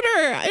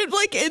Powder.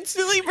 It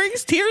instantly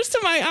brings tears to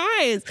my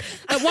eyes.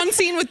 That one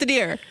scene with the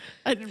deer.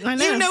 I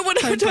know. You know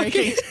what I'm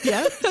talking about.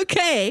 Yeah.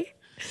 Okay.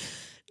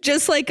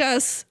 Just like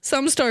us,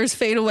 some stars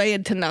fade away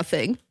into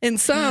nothing, and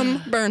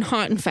some burn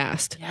hot and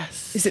fast.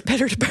 Yes. Is it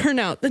better to burn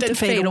out than to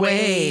fade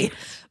away?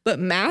 But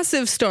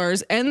massive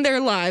stars end their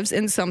lives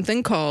in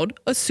something called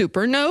a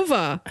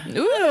supernova.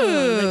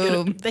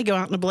 Ooh. They go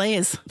out in a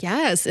blaze.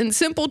 Yes. In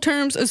simple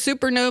terms, a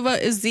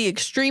supernova is the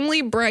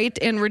extremely bright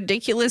and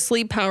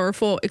ridiculously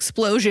powerful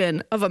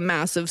explosion of a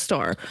massive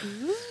star.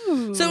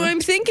 Ooh. So I'm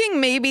thinking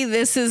maybe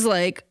this is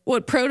like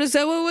what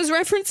Protozoa was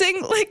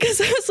referencing. Because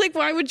I was like,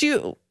 why would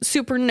you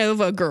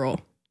supernova girl?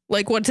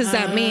 Like, what does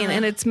that mean?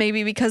 And it's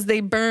maybe because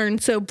they burn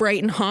so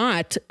bright and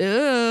hot.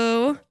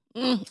 Ooh.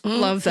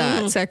 Love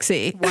that.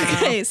 Sexy. Wow.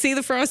 Okay, see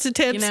the frosted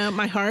tips? You know,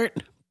 my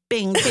heart,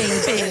 bing,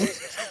 bing, bing.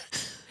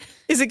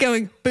 Is it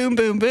going boom,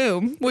 boom,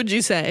 boom? Would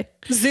you say?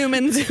 Zoom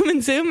in, zoom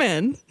in, zoom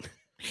in.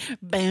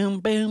 Boom,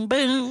 boom,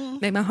 boom.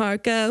 Make my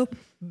heart go.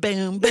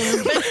 Boom,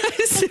 boom, boom.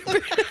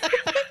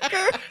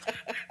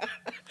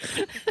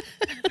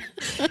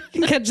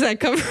 You can catch that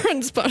cover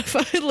on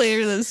Spotify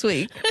later this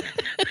week.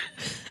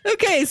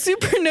 Okay,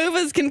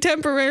 supernovas can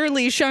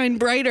temporarily shine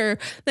brighter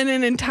than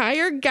an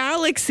entire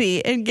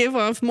galaxy and give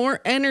off more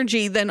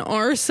energy than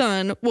our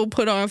sun will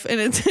put off in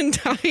its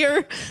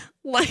entire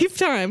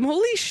lifetime.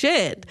 Holy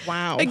shit.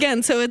 Wow.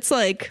 Again, so it's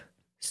like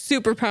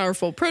super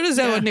powerful.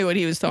 Protozoa knew what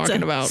he was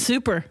talking about.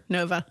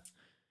 Supernova.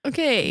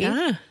 Okay.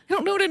 Yeah. I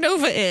don't know what a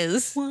nova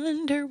is.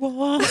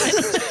 Wonderwall.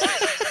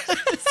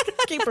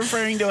 Keep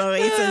referring to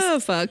Oasis. Oh,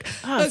 fuck.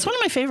 Oh, it's one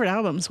of my favorite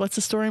albums. What's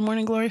the Story,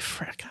 Morning Glory?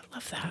 Frick, I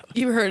love that.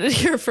 You heard it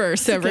here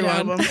first,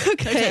 everyone.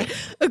 Okay.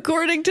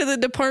 According to the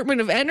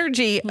Department of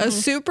Energy, a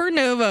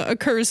supernova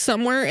occurs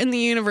somewhere in the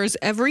universe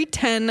every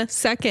 10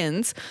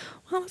 seconds.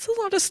 Well, that's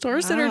a lot of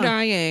stars that are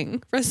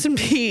dying. Rest in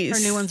peace.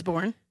 Our new one's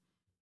born.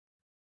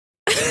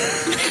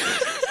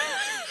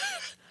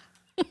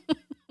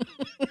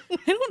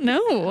 I don't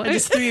know. I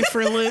just threw you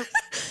for a loop.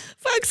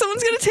 Fuck,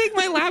 someone's going to take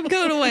my lab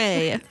coat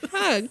away.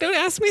 Fuck, don't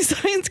ask me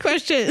science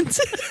questions.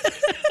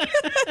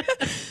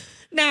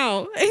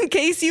 Now, in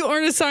case you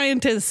aren't a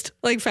scientist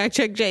like Fact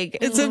Check Jake,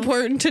 it's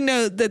important to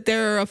note that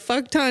there are a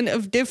fuck ton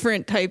of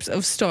different types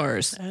of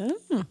stars.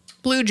 Oh.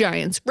 Blue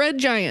giants, red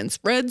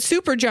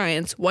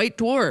supergiants, white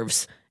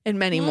dwarfs, and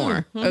many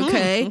more.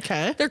 Okay?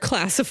 Okay. They're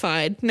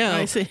classified. No.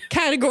 I see.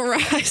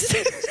 Categorized.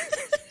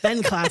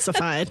 Then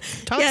classified.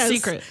 Top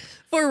secret.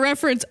 For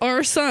reference,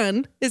 our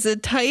sun is a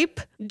type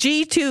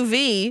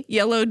G2V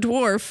yellow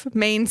dwarf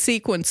main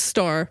sequence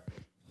star.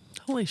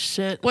 Holy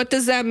shit. What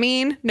does that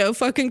mean? No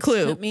fucking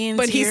clue. It means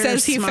but he you're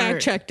says he smart.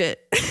 fact checked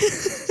it.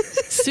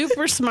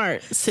 Super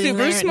smart.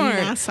 Super smart.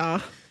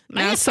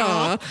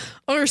 NASA.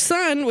 Our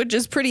sun, which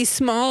is pretty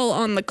small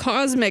on the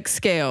cosmic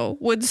scale,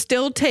 would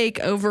still take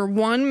over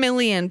 1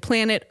 million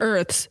planet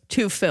Earths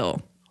to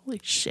fill.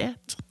 Holy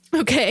shit.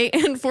 Okay,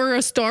 and for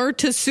a star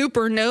to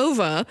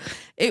supernova,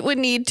 it would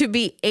need to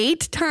be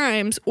 8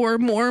 times or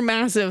more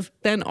massive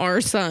than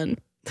our sun.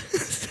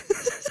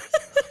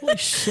 Holy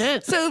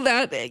shit. So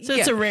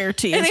it's a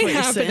rarity. It ain't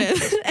happening.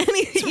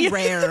 It's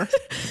rare.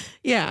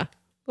 Yeah,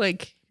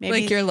 like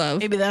your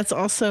love. Maybe that's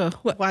also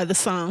why the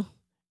song,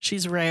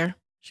 she's rare.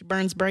 She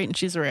burns bright and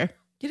she's rare.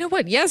 You know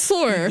what? Yes,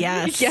 Laura.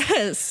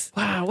 Yes.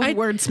 Wow, what a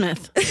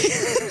wordsmith.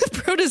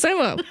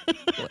 Protozoa.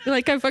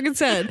 Like I fucking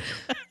said.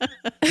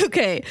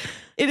 Okay.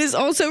 It is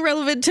also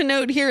relevant to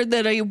note here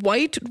that a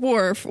white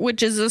dwarf,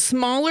 which is a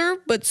smaller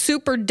but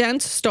super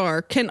dense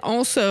star, can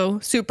also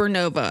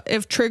supernova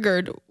if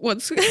triggered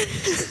what's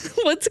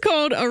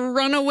called a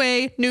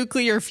runaway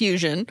nuclear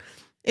fusion.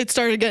 It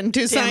started getting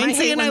too Damn, I sciencey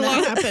hate and when I that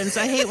lost. happens.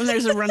 I hate when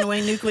there's a runaway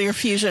nuclear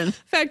fusion.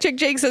 Fact check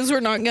Jake says we're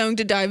not going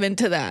to dive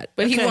into that,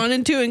 but he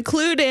wanted to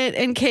include it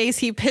in case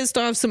he pissed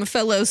off some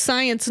fellow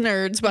science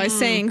nerds by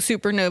saying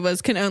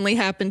supernovas can only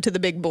happen to the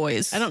big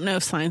boys. I don't know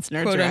if science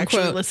nerds Quote, are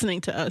actually unquote.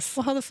 listening to us.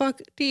 Well, how the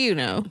fuck do you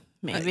know?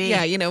 Maybe.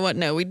 Yeah, you know what?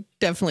 No, we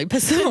definitely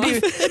piss them off.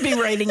 They'd be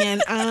writing in.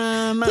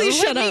 Please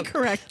shut let up. me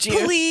correct you.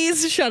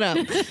 Please shut up.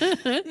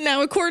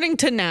 Now, according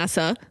to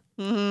NASA,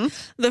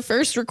 the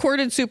first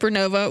recorded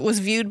supernova was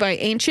viewed by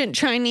ancient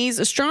Chinese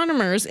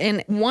astronomers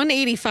in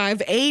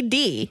 185 AD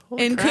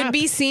and crap. could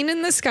be seen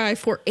in the sky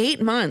for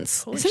 8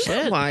 months. Holy Isn't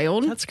that shit.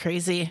 wild? That's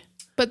crazy.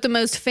 But the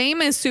most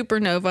famous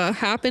supernova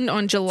happened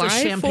on July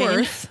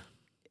champagne. 4th.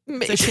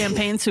 It's a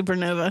champagne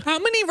supernova. How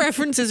many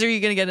references are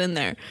you going to get in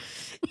there?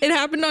 It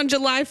happened on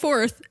July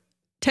 4th,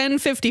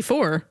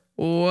 1054.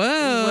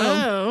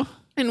 Whoa.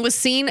 And was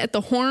seen at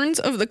the horns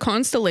of the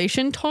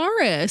constellation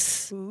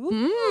Taurus.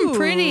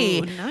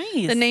 Pretty.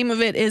 Nice. The name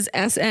of it is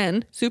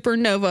SN,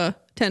 Supernova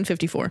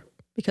 1054,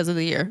 because of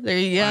the year. There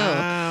you go.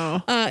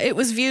 Wow. It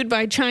was viewed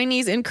by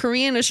Chinese and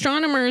Korean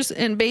astronomers,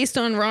 and based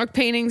on rock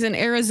paintings in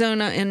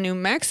Arizona and New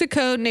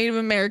Mexico, Native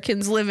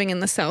Americans living in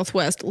the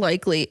Southwest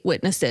likely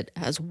witnessed it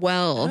as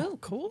well. Oh,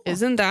 cool.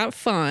 Isn't that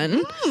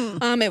fun?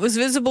 It was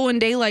visible in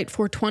daylight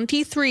for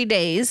 23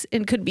 days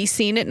and could be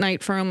seen at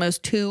night for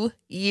almost 2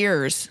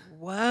 years.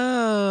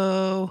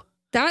 Whoa.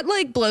 That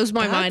like blows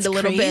my mind a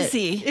little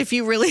crazy. bit. If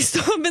you really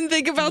stop and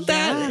think about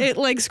that, it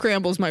like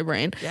scrambles my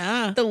brain.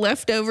 Yeah. The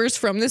leftovers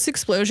from this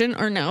explosion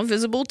are now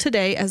visible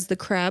today as the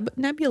Crab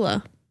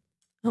Nebula.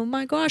 Oh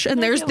my gosh.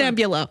 And there's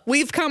Nebula.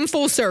 We've come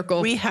full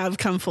circle. We have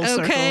come full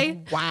circle.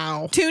 Okay.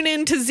 Wow. Tune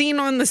in to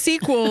Zenon the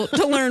sequel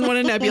to learn what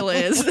a nebula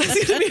is.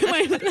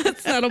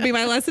 That'll be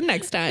my lesson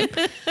next time.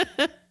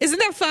 Isn't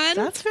that fun?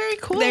 That's very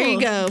cool. There you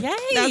go. Yay.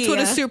 That's what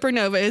a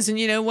supernova is. And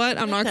you know what?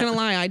 I'm not going to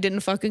lie. I didn't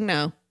fucking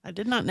know. I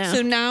did not know.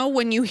 So now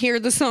when you hear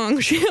the song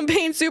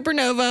Champagne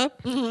Supernova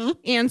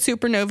and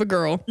Supernova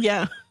Girl,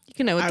 yeah. you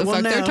can know what I the will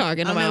fuck know. they're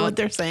talking I about. know what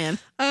they're saying.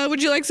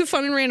 Would you like some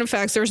fun and random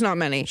facts? There's not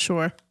many.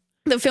 Sure.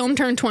 The film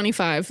turned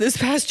 25 this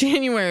past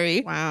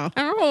January. Wow.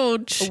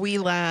 Ouch. A wee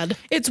lad.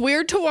 It's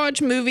weird to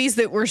watch movies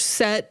that were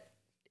set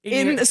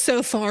in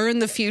so far in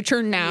the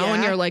future now,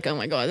 and you're like, oh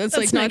my god, that's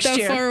like not that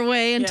far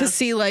away, and to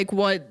see like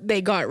what they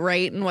got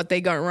right and what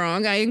they got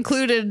wrong. I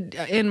included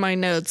in my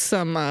notes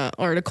some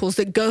articles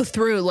that go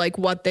through like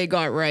what they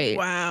got right.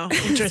 Wow,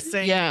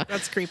 interesting. Yeah,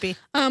 that's creepy.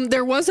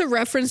 There was a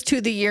reference to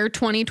the year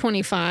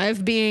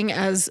 2025 being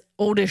as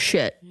old as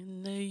shit.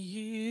 In the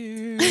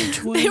year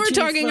they were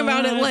talking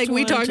about it like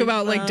we talk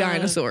about like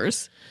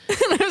dinosaurs,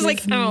 and I was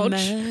like, ouch.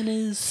 Man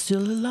is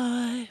still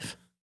alive.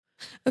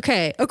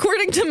 Okay,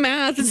 according to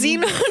math,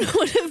 Zenon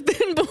would have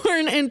been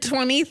born in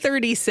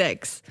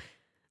 2036.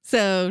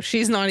 So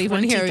she's not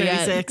even here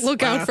yet.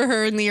 Look out for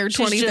her in the year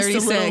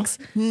 2036.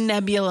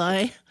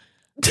 Nebulae.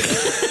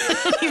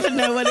 I don't even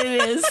know what it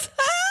is.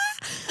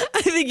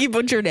 I think you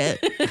butchered it.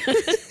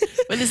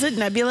 What is it?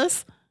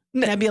 Nebulous?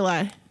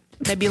 Nebulae.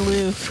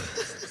 Nebulu.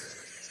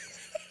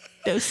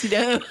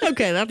 Do-si-do.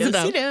 Okay, that's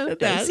enough.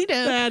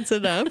 That's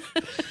enough.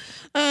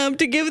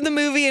 To give the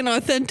movie an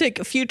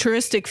authentic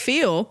futuristic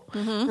feel,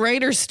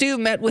 writer Stu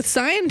met with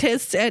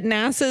scientists at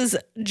NASA's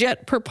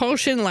Jet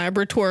Propulsion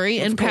Laboratory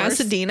in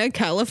Pasadena,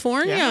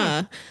 California.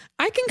 Yeah.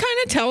 I can kind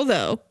of tell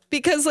though,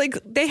 because like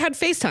they had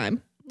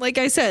FaceTime, like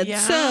I said. Yeah.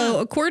 So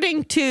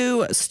according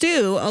to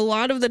Stu, a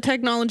lot of the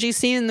technology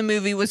seen in the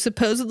movie was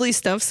supposedly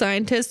stuff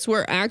scientists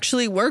were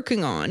actually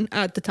working on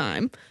at the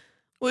time.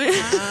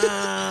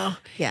 Wow.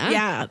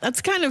 Yeah,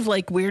 that's kind of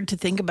like weird to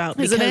think about.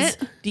 Isn't it?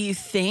 Do you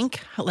think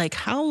like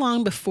how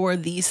long before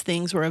these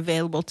things were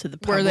available to the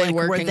public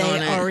were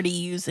they already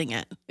using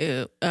it?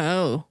 Ew.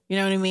 Oh, you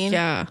know what I mean?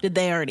 Yeah. Did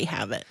they already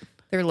have it?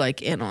 They're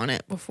like in on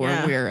it before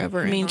we were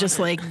ever. I mean, just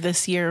like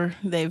this year,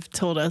 they've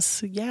told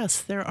us,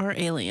 yes, there are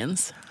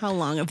aliens. How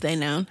long have they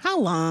known? How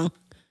long?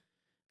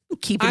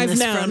 Keeping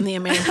this from the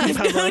American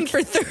public. Known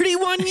for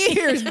 31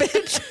 years,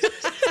 bitch.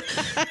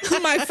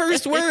 My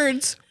first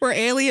words were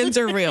aliens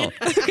are real.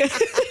 Okay.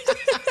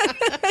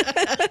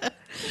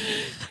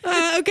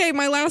 Okay,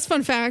 my last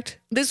fun fact.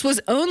 This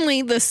was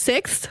only the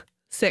sixth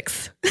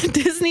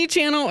Disney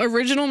Channel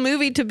original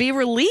movie to be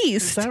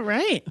released. Is that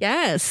right?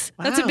 Yes.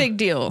 Wow. That's a big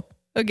deal.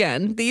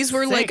 Again, these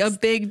were like a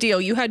big deal.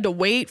 You had to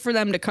wait for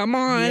them to come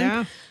on.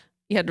 Yeah.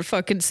 You had to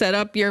fucking set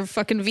up your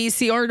fucking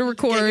VCR to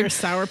record. Get your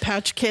Sour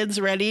Patch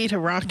Kids ready to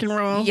rock and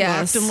roll.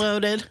 Yes. Locked and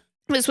loaded.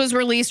 This was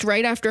released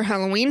right after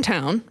Halloween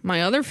Town,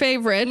 my other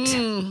favorite,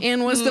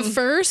 and was the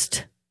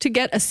first to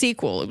get a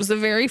sequel. It was the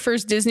very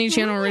first Disney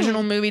Channel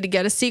original movie to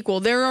get a sequel.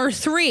 There are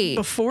 3.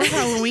 Before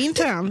Halloween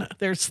Town,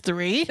 there's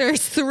 3?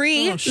 There's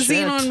 3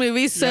 Zenon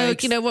movies. So,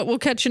 you know what? We'll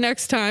catch you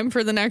next time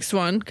for the next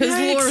one. Because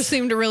Laura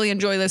seemed to really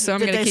enjoy this, so I'm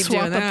going to keep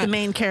doing that. Did they swap up the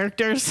main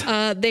characters?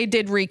 They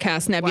did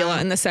recast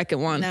Nebula in the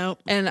second one. Nope.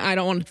 And I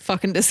don't want to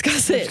fucking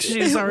discuss it.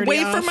 She's already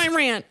Wait for my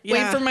rant.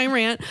 Yeah. Wait for my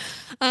rant.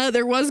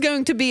 There was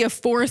going to be a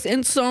 4th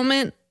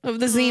installment of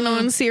the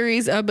Zenon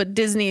series, but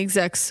Disney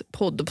execs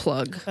pulled the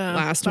plug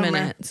last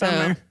minute.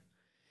 So,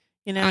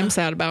 you know, I'm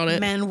sad about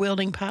it. Men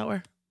wielding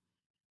power.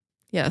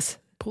 Yes.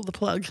 Pull the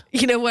plug.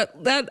 You know what?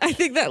 I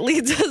think that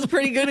leads us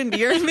pretty good into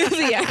your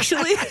movie,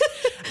 actually. Yeah,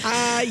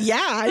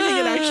 I think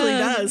it actually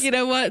does. You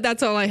know what?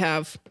 That's all I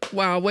have.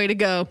 Wow, way to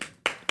go.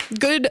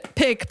 Good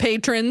pick,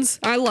 patrons.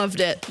 I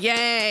loved it.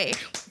 Yay.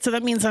 So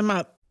that means I'm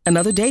up.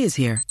 Another day is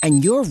here,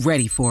 and you're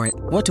ready for it.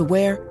 What to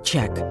wear?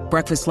 Check.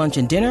 Breakfast, lunch,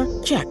 and dinner?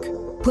 Check.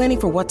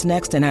 Planning for what's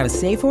next and how to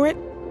save for it?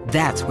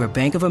 That's where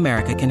Bank of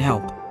America can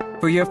help.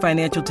 For your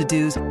financial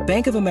to-dos,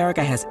 Bank of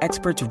America has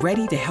experts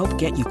ready to help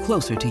get you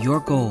closer to your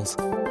goals.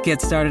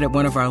 Get started at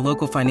one of our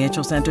local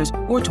financial centers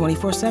or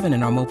 24/7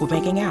 in our mobile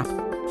banking app.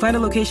 Find a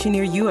location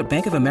near you at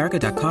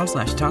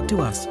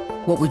bankofamerica.com/talktous.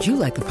 What would you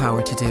like the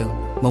power to do?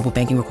 Mobile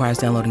banking requires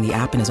downloading the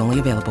app and is only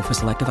available for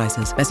select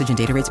devices. Message and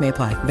data rates may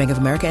apply. Bank of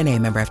America N.A.,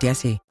 member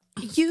FDIC.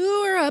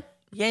 You're up.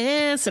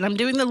 Yes, and I'm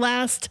doing The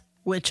Last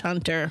Witch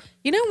Hunter.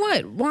 You know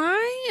what?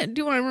 Why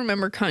do I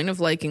remember kind of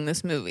liking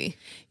this movie?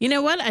 You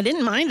know what? I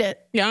didn't mind it.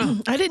 Yeah.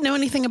 I didn't know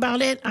anything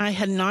about it. I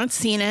had not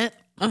seen it.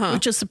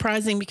 Which is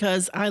surprising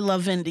because I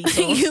love Vin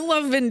Diesel. You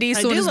love Vin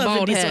Diesel and his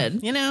bald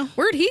head. You know?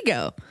 Where'd he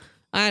go?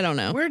 I don't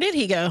know. Where did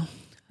he go?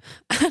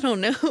 I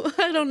don't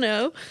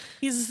know.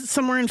 He's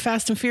somewhere in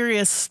Fast and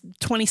Furious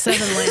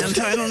 27 land.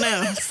 I don't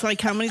know. It's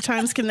like, how many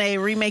times can they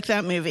remake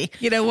that movie?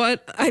 You know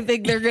what? I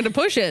think they're going to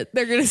push it.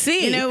 They're going to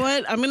see. You know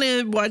what? I'm going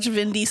to watch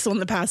Vin Diesel in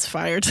The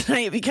Pacifier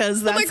tonight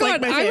because that's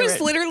like my favorite. I was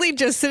literally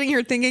just sitting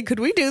here thinking, could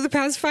we do The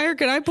Pacifier?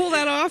 Could I pull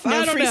that off? No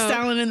I don't know.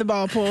 freestyling in the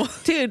ball pool.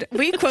 Dude,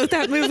 we quote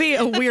that movie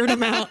a weird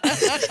amount.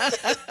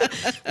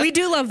 We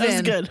do love Vin.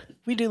 That's good.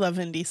 We do love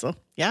Vin Diesel.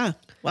 Yeah.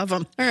 Love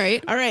him. All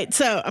right.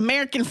 So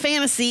American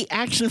fantasy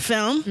action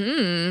film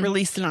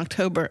released in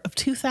October of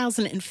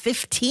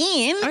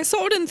 2015. I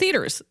saw it in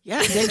theaters.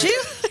 Yeah. Did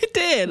you? I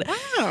did.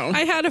 Wow.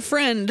 I had a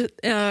friend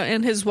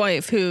and his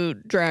wife who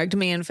dragged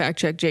me and fact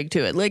checked Jake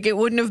to it. Like, it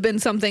wouldn't have been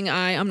something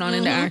I'm not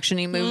into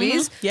action-y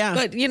movies. Yeah.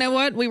 But you know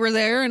what? We were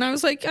there and I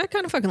was like, I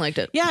kind of fucking liked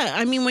it. Yeah.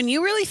 I mean, when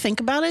you really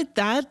think about it,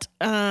 that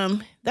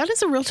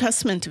is a real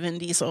testament to Vin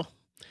Diesel.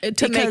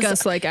 To make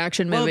us like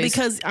action movies. Well,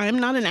 because I'm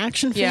not an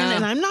action fan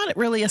and I'm not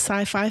really a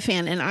sci-fi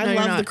fan, and I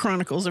love the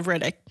Chronicles of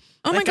Riddick.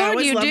 Oh my God,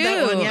 you do.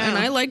 Yeah. And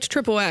I liked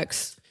Triple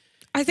X.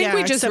 I think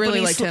we just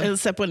really liked him.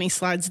 Except when he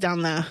slides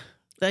down the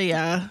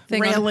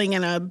railing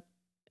on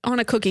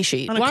a cookie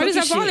sheet. Why does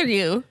that bother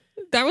you?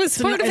 That was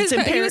part of his...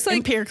 It's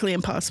empirically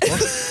impossible.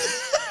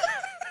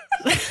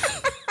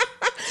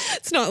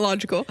 It's not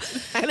logical.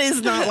 That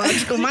is not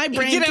logical. My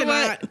brain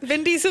cannot. What?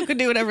 Vin Diesel can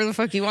do whatever the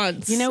fuck he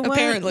wants. You know what?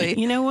 Apparently.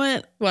 You know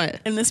what? What?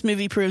 And this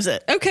movie proves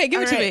it. Okay,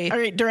 give it to me. All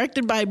right.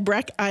 Directed by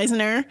Breck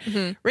Eisner.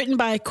 Written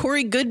by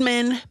Corey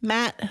Goodman,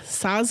 Matt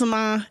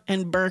Sazama,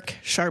 and Burke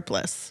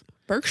Sharpless.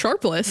 Burke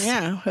Sharpless?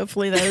 Yeah,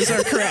 hopefully those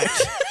are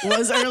correct. It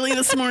was early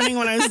this morning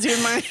when I was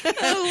doing my...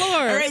 Oh,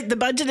 Lord. All right, the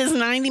budget is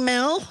 $90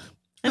 million.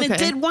 And it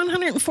did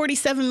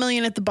 $147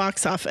 million at the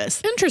box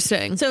office.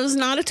 Interesting. So it was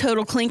not a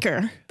total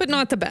clinker. But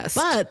not the best.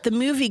 But the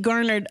movie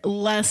garnered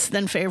less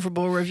than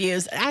favorable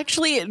reviews.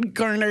 Actually, it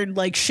garnered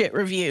like shit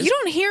reviews. You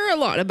don't hear a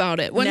lot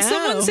about it. When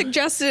someone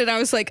suggested it, I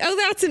was like, oh,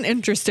 that's an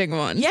interesting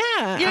one. Yeah.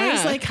 I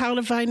was like, how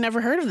have I never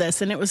heard of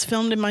this? And it was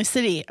filmed in my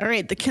city. All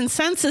right. The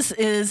consensus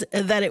is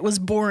that it was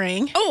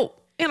boring. Oh.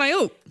 And I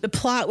hope. The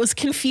plot was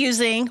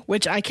confusing,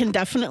 which I can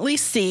definitely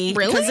see.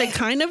 Really? Because it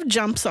kind of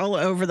jumps all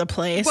over the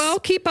place. Well,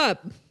 keep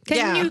up.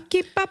 Can you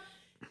keep up?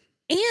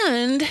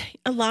 And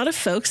a lot of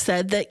folks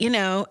said that,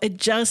 it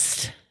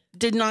just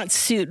did not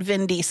suit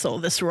Vin Diesel,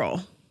 this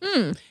role.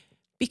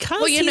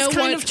 Because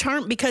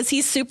because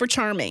he's super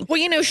charming.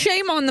 Well,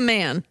 shame on the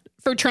man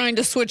for trying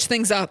to switch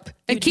things up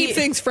and keep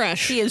things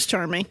fresh. He is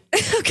charming.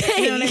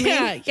 Okay. You know what I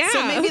mean? Yeah.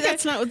 So maybe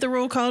that's not what the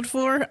rule called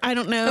for. I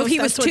don't know. Oh, he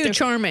was too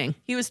charming.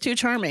 He was too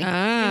charming.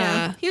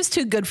 He was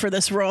too good for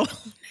this role.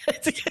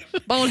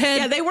 Bald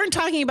head. Yeah, they weren't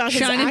talking about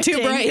his shining acting.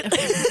 Too bright.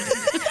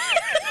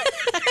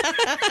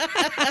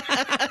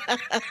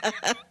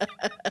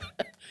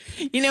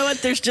 You know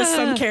what? There's just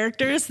some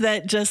characters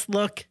that just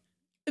look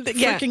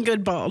freaking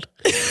good bald.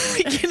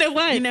 You know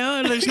what?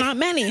 There's not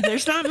many.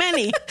 There's not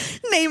many.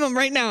 Name them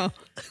right now.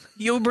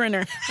 Yul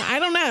Brynner. I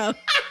don't know.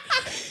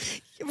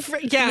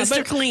 Yeah,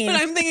 Mr. Clean. But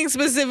I'm thinking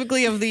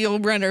specifically of the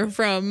Yul Brynner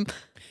from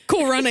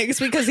Cool Runnings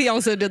because he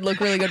also did look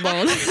really good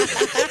bald.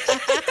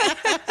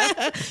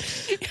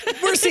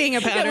 We're seeing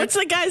a pattern. Yeah, what's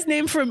the guy's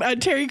name from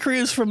Terry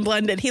Crews from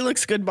Blended? He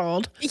looks good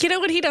bald. You know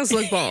what? He does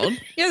look bald.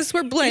 Yes,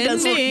 we're blending. He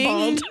does look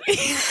bald.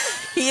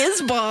 He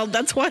is bald.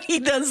 That's why he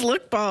does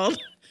look bald.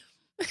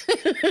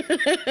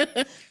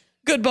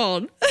 Good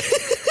bald.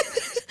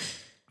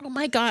 Oh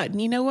my God.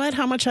 You know what?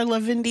 How much I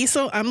love Vin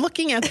Diesel. I'm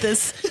looking at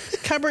this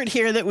cupboard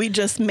here that we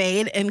just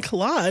made and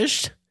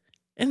collaged.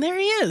 And there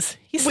he is.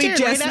 He's we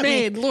just right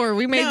made, Laura,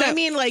 we made that. I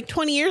mean, like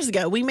 20 years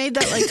ago. We made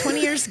that like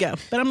 20 years ago.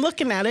 But I'm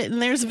looking at it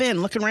and there's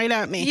Vin looking right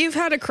at me. You've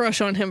had a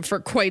crush on him for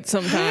quite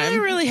some time. I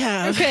really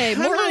have. Okay,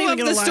 moral of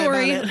the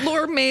story,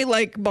 Laura may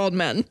like bald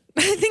men.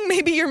 I think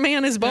maybe your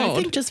man is bald.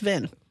 I think just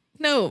Vin.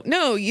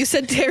 No, you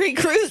said Terry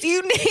Crews.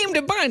 You named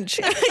a bunch.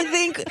 I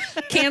think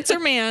Cancer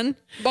Man,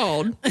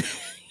 bald.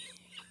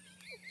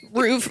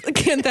 Roof.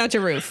 Can't thatch a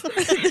roof.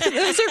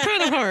 Those are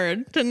kind of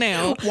hard to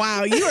nail.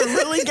 Wow, you are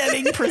really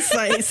getting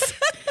precise.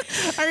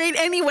 All right,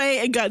 anyway,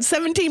 it got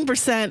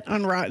 17%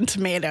 on Rotten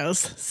Tomatoes.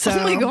 So,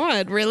 oh my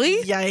God,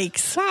 really?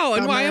 Yikes. Wow,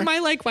 and why am I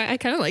like, why? I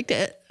kind of liked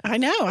it. I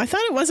know. I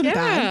thought it wasn't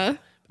bad.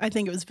 I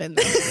think it was Vin,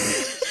 though.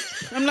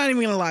 I'm not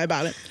even going to lie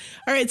about it.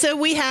 All right, so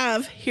we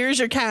have, here's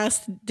your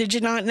cast. Did you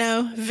not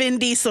know Vin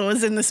Diesel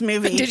is in this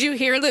movie? Did you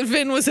hear that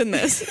Vin was in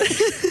this?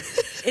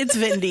 It's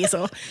Vin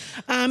Diesel.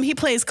 He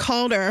plays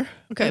Calder,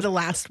 the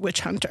last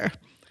witch hunter.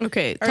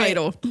 Okay, all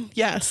title. Right.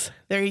 Yes,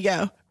 there you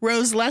go.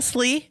 Rose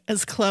Leslie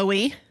as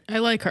Chloe. I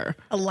like her.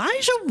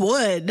 Elijah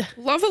Wood.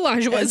 Love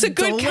Elijah Wood. It's a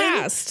good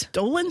cast.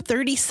 Dolan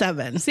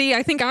 37. See,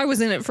 I think I was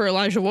in it for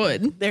Elijah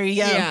Wood. There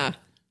you go. Yeah.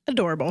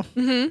 Adorable.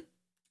 Mm-hmm.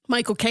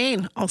 Michael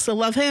Caine. Also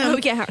love him. Oh,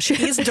 yeah.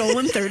 He's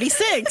Dolan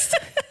 36.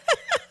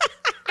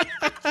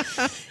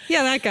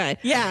 Yeah, that guy.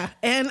 Yeah.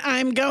 And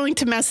I'm going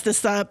to mess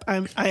this up.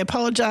 I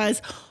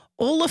apologize.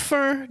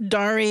 Olafur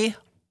Dari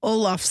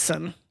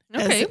Olafsson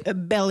as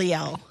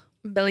Belial.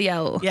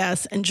 Belial.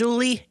 Yes. And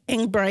Julie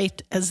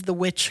Engbright as the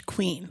Witch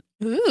Queen.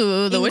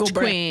 Ooh, the Witch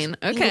Queen.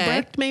 Okay.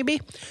 Engelbrecht, maybe.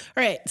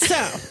 All right. So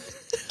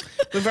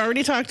we've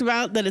already talked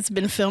about that it's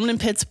been filmed in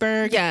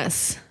Pittsburgh.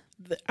 Yes.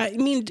 I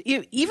mean,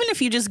 even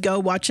if you just go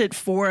watch it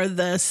for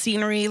the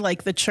scenery,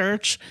 like the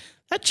church,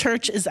 that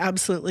church is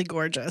absolutely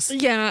gorgeous.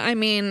 Yeah, I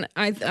mean,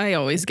 I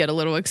always get a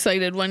little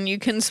excited when you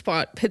can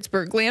spot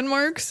Pittsburgh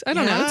landmarks. I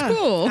don't know. It's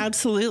cool.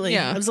 Absolutely.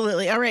 Yeah.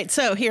 Absolutely. All right.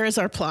 So here is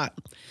our plot.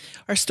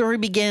 Our story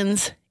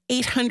begins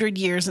 800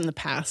 years in the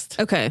past.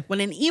 Okay. When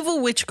an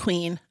evil witch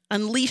queen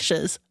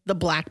unleashes the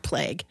Black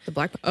Plague. The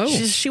Black Oh.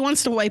 She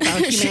wants to wipe out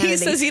humanity. She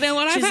says, you know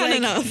what? I've had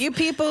enough. You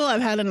people,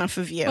 I've had enough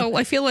of you. Oh,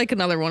 I feel like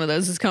another one of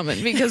those is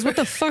coming because what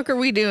the fuck are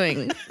we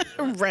doing?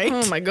 Right?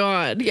 Oh, my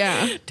God.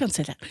 Yeah. Don't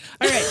say that.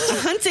 All right.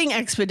 A hunting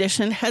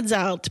expedition heads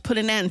out to put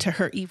an end to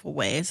her evil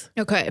ways.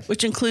 Okay.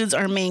 Which includes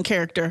our main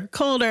character,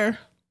 Calder,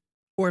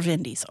 or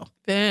Vin Diesel.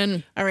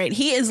 Vin. All right.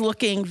 He is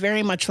looking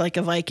very much like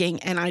a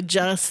Viking, and I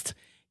just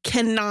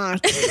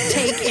cannot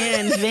take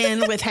in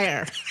Vin with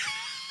hair.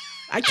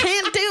 I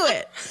can't do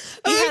it.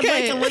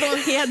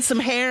 He had some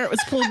hair. It was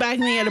pulled back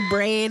and he had a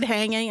braid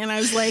hanging. And I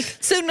was like,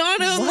 so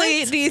not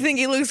only do you think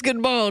he looks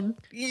good bald,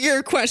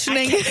 you're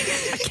questioning.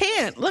 I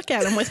can't look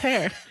at him with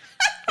hair.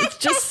 It's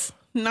just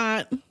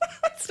not,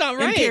 it's not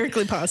right.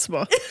 Empirically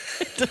possible.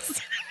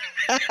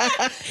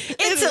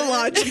 It's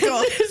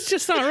illogical. It's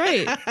just not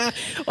right.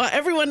 While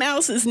everyone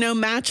else is no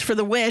match for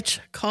the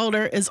witch,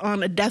 Calder is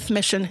on a death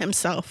mission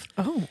himself.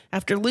 Oh.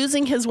 After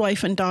losing his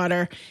wife and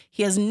daughter,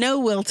 he has no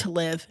will to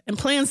live and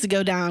plans to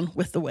go down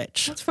with the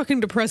witch. That's fucking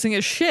depressing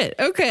as shit.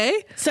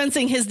 Okay.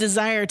 Sensing his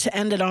desire to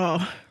end it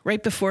all,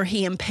 right before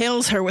he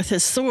impales her with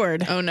his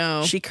sword. Oh,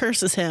 no. She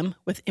curses him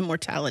with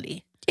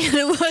immortality. You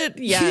know what?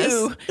 Yes.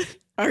 You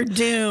are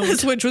doomed.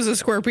 This witch was a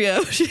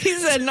Scorpio. She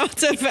said, not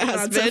so fast,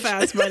 not bitch. so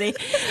fast, buddy.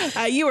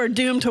 You are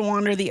doomed to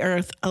wander the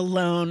earth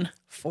alone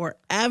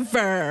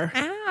forever.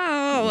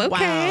 Ow. Okay.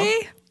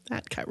 Wow.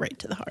 That cut right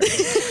to the heart.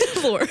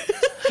 Floor.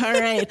 All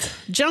right.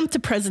 Jump to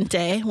present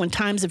day when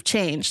times have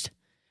changed.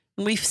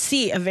 We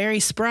see a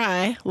very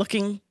spry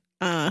looking,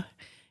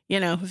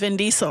 Vin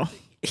Diesel.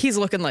 He's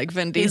looking like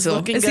Vin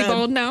Diesel. Is he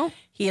bald now?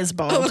 He is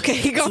bald. Oh, okay.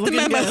 He got the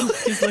memo. Good.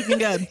 He's looking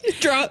good.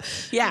 Drop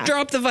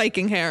the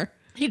Viking hair.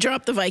 He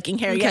dropped the Viking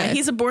hair. Okay. Yeah,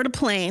 he's aboard a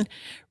plane,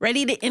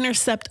 ready to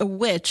intercept a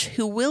witch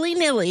who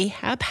willy-nilly,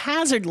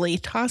 haphazardly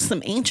tossed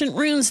some ancient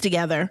runes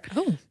together,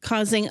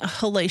 causing a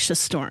hellacious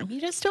storm.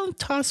 You just don't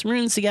toss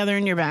runes together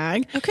in your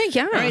bag. Okay,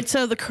 yeah. All right,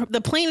 so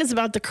the plane is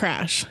about to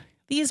crash.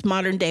 These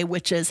modern-day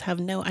witches have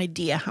no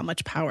idea how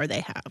much power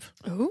they have.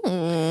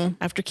 Ooh.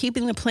 After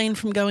keeping the plane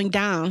from going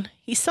down,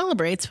 he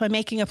celebrates by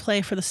making a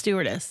play for the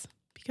stewardess.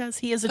 Because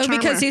he is a charmer.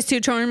 Because he's too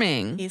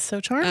charming. He's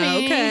so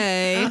charming.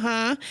 Okay.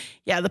 Uh-huh.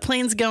 Yeah, the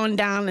plane's going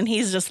down and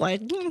he's just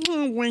like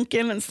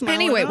winking and smiling.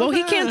 Anyway, well,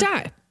 he can't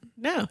die.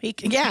 No, he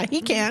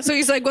can't. So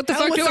he's like, what the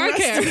fuck do I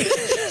care?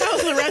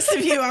 How's the rest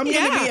of you? I'm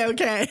going to be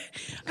okay.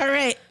 All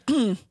right.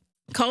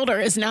 Calder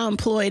is now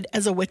employed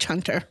as a witch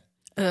hunter.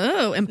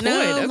 Oh,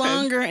 employed. No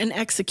longer an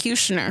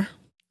executioner.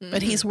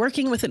 But he's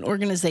working with an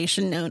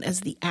organization known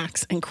as the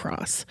Axe and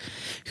Cross,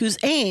 whose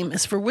aim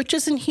is for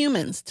witches and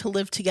humans to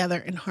live together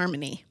in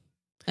harmony.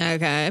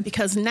 Okay.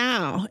 Because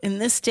now, in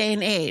this day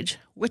and age,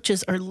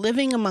 witches are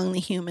living among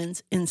the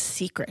humans in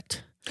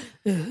secret.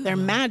 Ooh. Their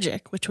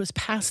magic, which was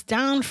passed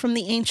down from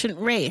the ancient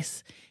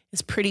race,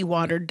 is pretty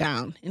watered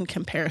down in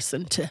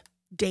comparison to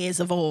days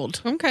of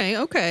old.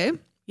 Okay.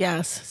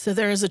 Yes, so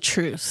there is a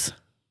truce.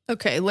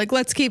 Okay, like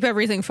let's keep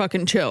everything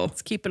fucking chill.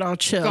 Let's keep it all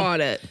chill.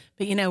 Got it.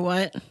 But you know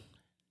what?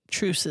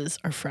 Truces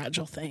are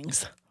fragile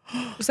things.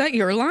 Was that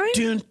your line?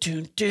 Dun.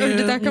 Or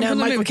did that come from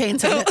Michael Caine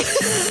said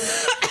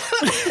it.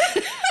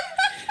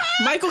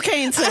 Michael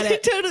Caine said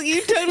it.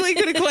 You totally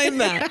could have claimed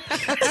that.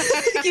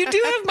 You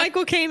do have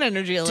Michael Caine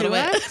energy a little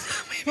bit.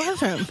 I love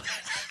him.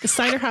 The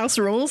Cider House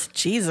Rules.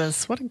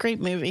 Jesus, what a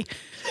great movie.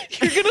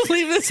 You're going to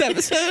leave this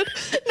episode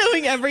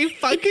knowing every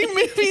fucking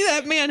movie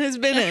that man has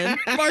been in.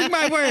 Mark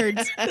my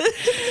words.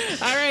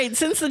 All right.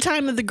 Since the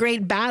time of the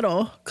Great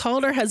Battle,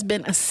 Calder has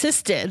been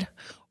assisted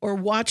or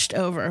watched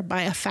over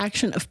by a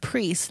faction of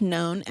priests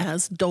known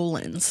as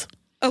Dolans.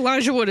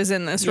 Elijah Wood is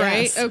in this,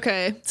 Yes. right?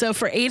 Okay. So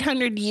for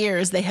 800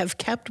 years, they have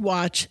kept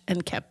watch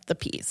and kept the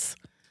peace.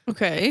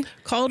 Okay.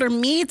 Calder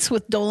meets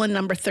with Dolan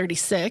number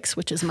 36,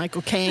 which is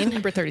Michael Caine.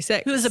 Number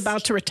 36. Who is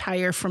about to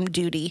retire from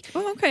duty.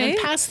 Oh, okay. And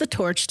pass the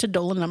torch to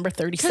Dolan number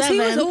 37. Because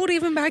he was old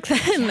even back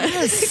then.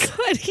 Yes.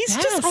 God, he's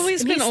just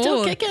always and been he's old.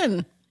 still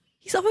kicking.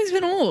 He's always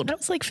been old. That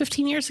was like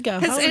 15 years ago.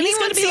 Has He's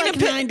going to be like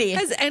 90.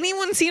 Has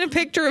anyone seen a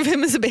picture of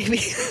him as a baby?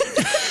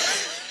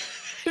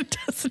 It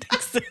doesn't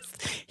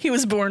exist. He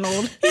was born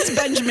old. He's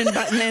Benjamin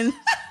Buttonin.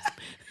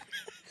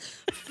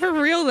 For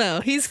real,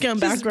 though. He's going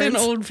just been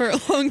backwards. old for a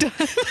long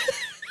time.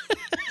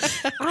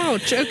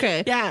 Ouch.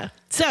 Okay. Yeah.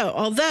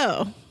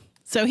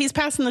 So he's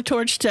passing the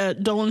torch to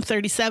Dolan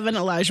 37,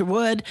 Elijah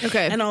Wood.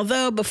 Okay. And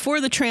although before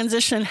the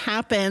transition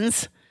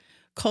happens,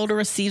 Calder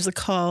receives a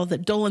call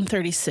that Dolan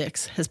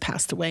 36 has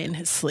passed away in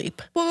his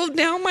sleep. Well,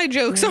 now my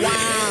jokes are...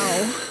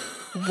 Wow.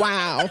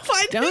 Why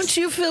Don't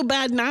you feel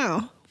bad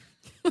now?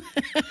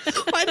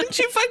 Why didn't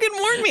you fucking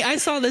warn me? I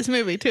saw this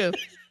movie, too.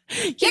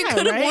 You Yeah,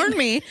 could have right? warned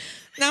me.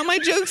 Now my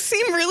jokes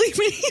seem really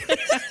mean.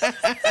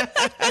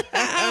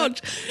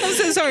 Ouch. I'm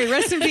so sorry.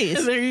 Rest in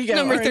peace. There you go.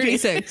 Number R.I.P.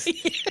 36.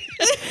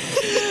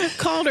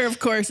 Calder, of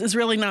course, is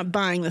really not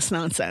buying this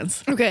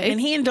nonsense. Okay. And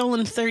he and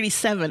Dolan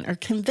 37 are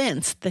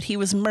convinced that he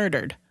was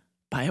murdered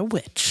by a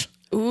witch.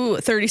 Ooh,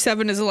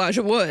 37 is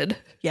Elijah Wood.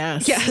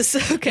 Yes.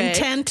 Yes. Okay.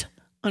 Intent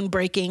on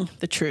breaking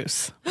the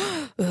truce.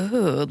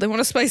 Ooh, they want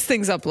to spice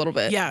things up a little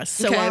bit. Yes.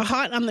 So Okay. while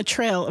hot on the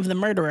trail of the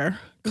murderer,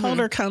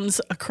 Calder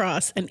comes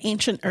across an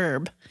ancient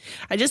herb.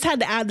 I just had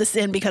to add this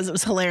in because it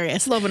was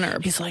hilarious. Love an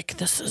herb. He's like,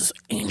 this is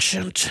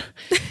ancient.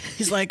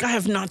 He's like, I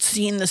have not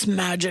seen this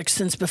magic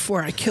since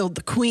before I killed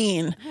the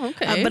queen.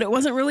 Okay. But it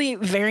wasn't really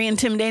very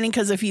intimidating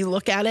because if you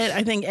look at it,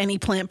 I think any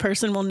plant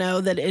person will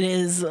know that it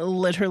is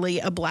literally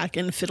a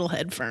blackened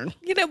fiddlehead fern.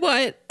 You know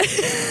what?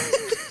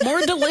 More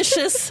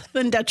delicious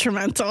than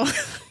detrimental.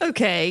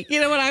 Okay.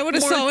 You know what? I would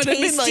have More saw it and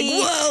been like, tasty.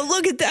 whoa,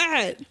 look at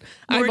that.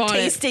 I More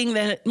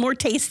bought more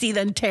tasty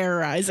than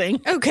terrorizing.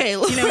 it. Okay.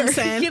 Lord. You know what I'm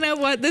saying? You know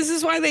what? This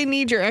is why they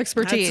need your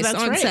expertise That's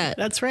on right. set.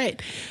 That's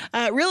right.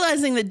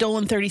 Realizing that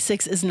Dolan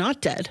 36 is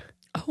not dead,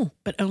 Oh.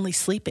 but only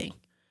sleeping.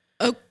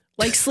 Oh.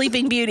 Like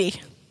Sleeping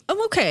Beauty.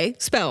 Oh, okay.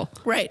 Spell.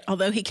 Right.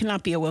 Although he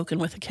cannot be awoken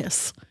with a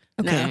kiss.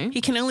 Okay. No,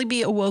 he can only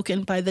be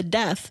awoken by the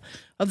death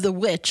of the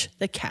witch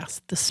that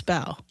cast the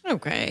spell.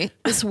 Okay.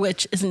 This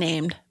witch is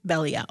named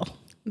Belial.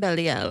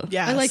 Belial.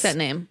 Yes. I like that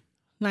name.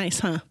 Nice,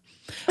 huh?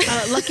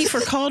 Lucky for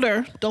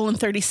Calder, Dolan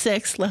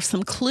 36 left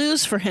some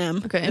clues for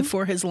him Okay.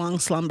 before his long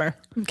slumber.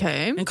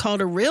 Okay. And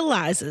Calder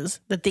realizes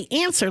that the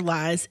answer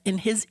lies in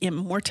his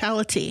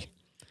immortality.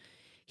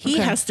 He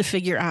Okay. has to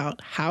figure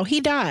out how he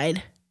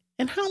died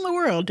and how in the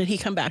world did he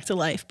come back to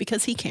life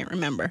because he can't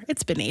remember.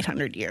 It's been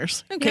 800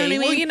 years. Okay. You know what I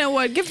Well, mean? you know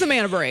what? Give the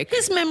man a break.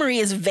 His memory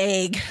is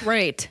vague.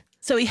 Right.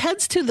 So he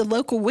heads to the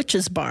local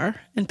witches bar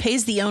and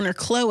pays the owner,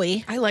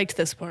 Chloe. I liked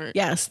this part.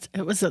 Yes,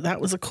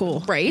 that was a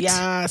cool. Right?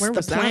 Yes, Where the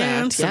was that at?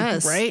 plants.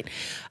 Yes. Right.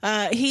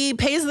 He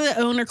pays the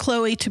owner,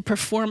 Chloe, to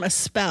perform a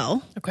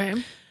spell Okay.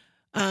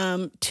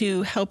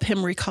 to help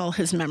him recall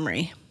his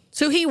memory.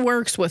 So he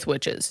works with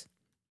witches.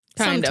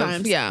 Kind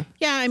Sometimes. of. Yeah.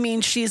 Yeah, I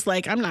mean, she's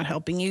like, I'm not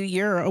helping you.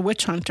 You're a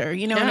witch hunter.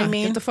 You know what I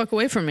mean? Get the fuck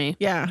away from me.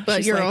 Yeah. But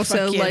she's you're like,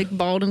 also "Fuck you." like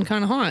bald and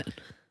kind of hot.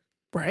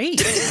 right.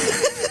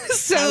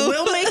 So I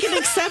will make an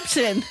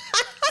exception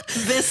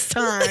this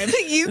time.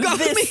 you got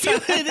me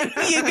good.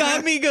 You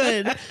got me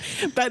good.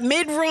 But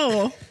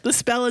mid-roll, the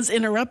spell is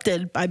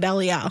interrupted by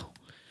Belial.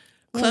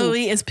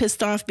 Chloe is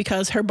pissed off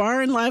because her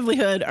bar and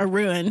livelihood are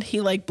ruined. He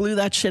like blew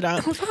that shit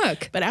up. Oh,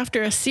 fuck. But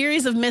after a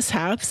series of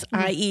mishaps,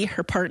 i.e.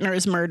 her partner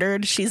is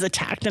murdered, she's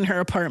attacked in her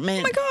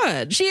apartment. Oh my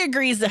God. She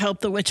agrees to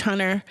help the witch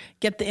hunter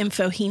get the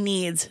info he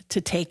needs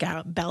to take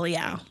out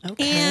Belial.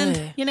 Okay.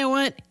 And you know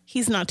what?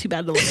 He's not too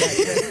bad to look at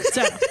either.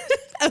 So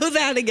Oh,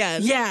 that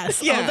again.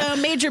 yes, Yeah. although a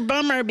major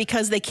bummer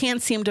because they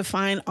can't seem to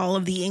find all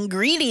of the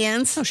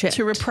ingredients shit.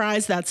 to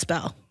reprise that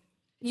spell.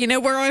 You know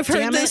where I've heard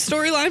Damn this it.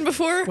 story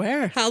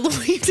Where?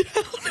 Halloween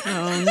Town.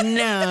 Oh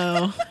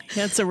no,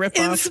 that's a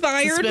ripoff.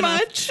 Inspired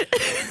much?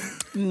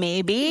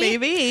 Maybe.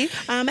 Maybe.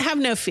 Have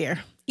no fear.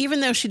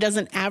 Even though she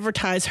doesn't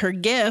advertise her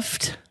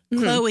gift,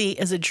 Chloe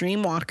is a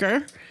dream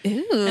walker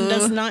and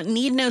does not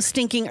need no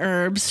stinking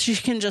herbs. She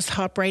can just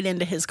hop right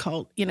into his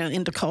cult,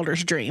 into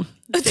Calder's dream.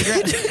 Figure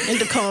out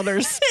into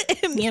Calder's,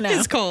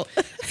 His cult.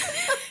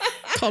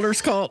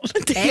 Calder's cult.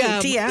 Hey,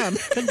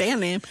 TM. Good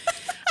band name.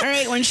 All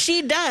right. When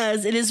she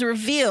does, it is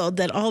revealed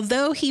that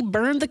although he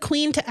burned the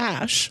queen to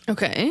ash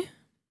Okay.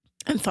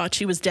 and thought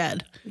she was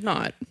dead,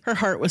 Not. her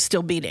heart was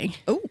still beating.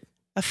 Oh.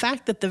 A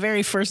fact that the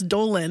very first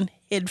Dolan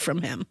hid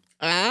from him.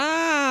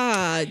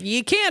 Ah,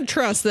 you can't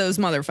trust those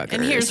motherfuckers.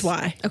 And here's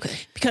why. Okay.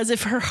 Because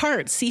if her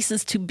heart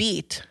ceases to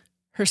beat,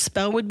 her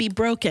spell would be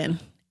broken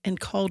and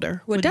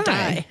Calder Would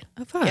die.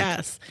 Oh, fuck.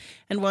 Yes.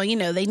 And well,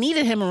 they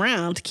needed him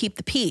around to keep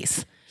the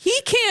peace. He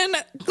can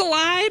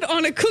glide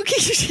on a cookie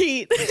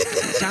sheet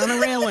Down a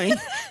railing.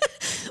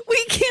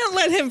 We can't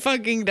let him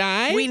fucking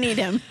die. We need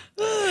him.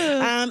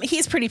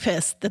 He's pretty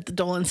pissed that the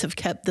Dolans have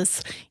kept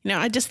this.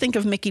 I just think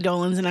of Mickey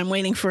Dolans and I'm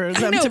waiting for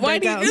them to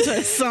break out into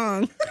a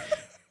song.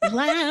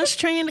 Last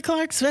train to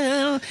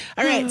Clarksville.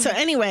 All right. So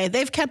anyway,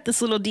 they've kept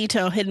this little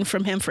detail hidden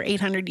from him for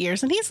 800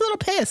 years and he's a little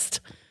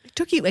pissed. It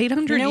took you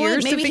 800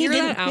 years to figure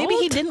that out? Maybe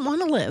he didn't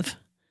want to live.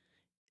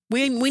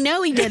 We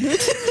know he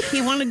didn't.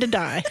 He wanted to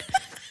die.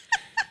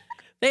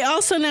 They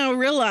also now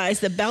realize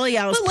that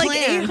Belial's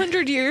plan...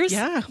 800 years?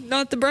 Yeah.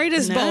 Not the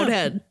brightest bald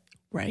head.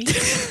 Right?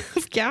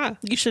 Yeah.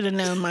 You should have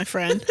known, my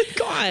friend.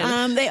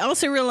 God. They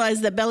also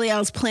realize that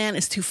Belial's plan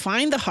is to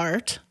find the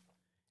heart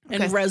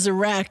and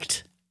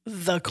resurrect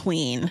the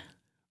queen.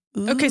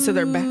 Okay, so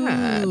they're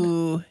bad.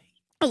 Ooh.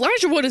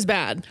 Elijah Wood is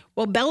bad.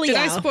 Well, Belial... Did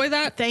I spoil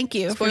that? Thank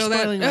you for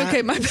spoiling that.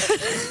 Okay, my bad.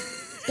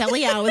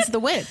 Belial is the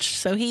witch,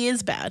 so he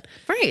is bad.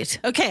 Right.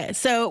 Okay,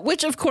 so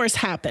which of course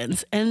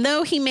happens. And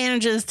though he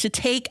manages to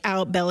take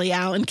out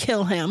Belial and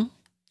kill him,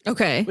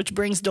 okay, which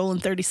brings Dolan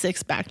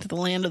 36 back to the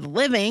land of the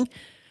living,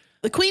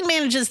 the queen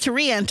manages to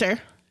re-enter,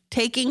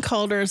 taking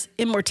Calder's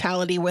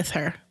immortality with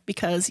her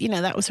because,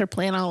 that was her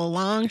plan all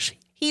along.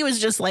 He was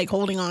just like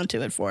holding on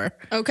to it for her.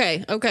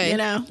 Okay.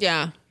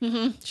 Yeah.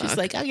 Mm-hmm. She's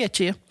like, I'll get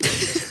you.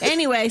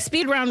 Anyway,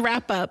 speed round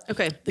wrap up.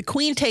 Okay. The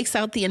queen takes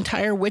out the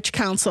entire witch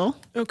council.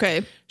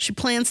 Okay. She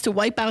plans to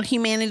wipe out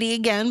humanity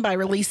again by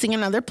releasing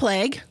another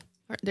plague.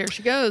 There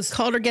she goes.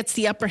 Calder gets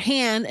the upper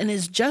hand and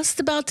is just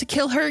about to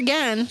kill her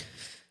again,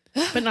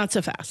 but not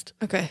so fast.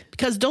 Okay.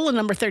 Because Dolan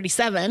number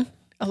 37,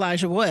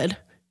 Elijah Wood,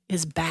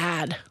 is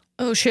bad.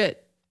 Oh, shit.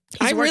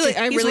 He's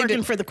working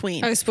did, for the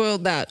queen. I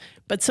spoiled that.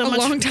 But so a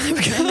long time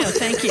ago. No,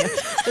 thank you.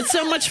 But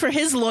so much for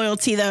his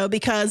loyalty, though,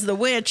 because the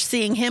witch,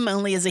 seeing him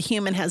only as a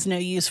human, has no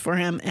use for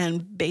him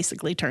and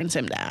basically turns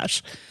him to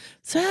ash.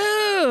 So,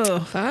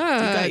 you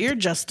got your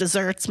just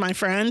desserts, my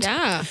friend.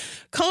 Yeah.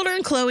 Calder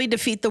and Chloe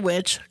defeat the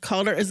witch.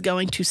 Calder is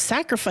going to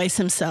sacrifice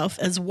himself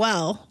as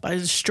well by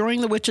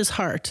destroying the witch's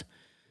heart.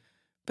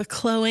 But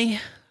Chloe,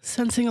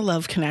 sensing a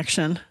love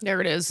connection, there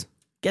it is,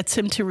 gets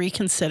him to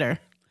reconsider.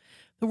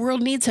 The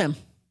world needs him.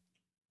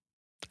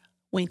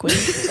 Wink, wink.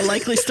 A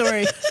likely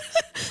story.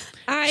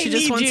 She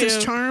just wants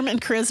his charm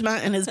and charisma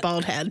and his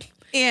bald head.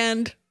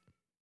 And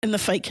the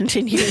fight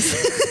continues.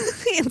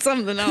 And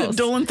something else.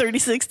 Dolan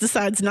 36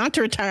 decides not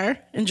to retire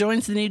and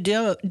joins the new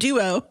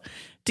duo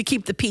to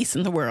keep the peace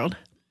in the world.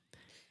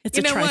 It's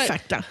a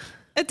trifecta. What?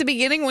 At the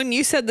beginning, when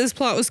you said this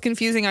plot was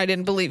confusing, I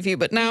didn't believe you,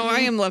 but now I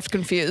am left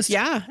confused.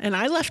 Yeah, and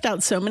I left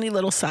out so many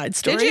little side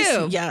stories. Did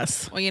you?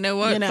 Yes. Well, you know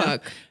what?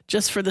 Fuck.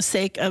 Just for the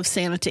sake of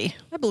sanity.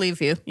 I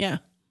believe you. Yeah. It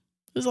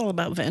was all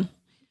about Vin.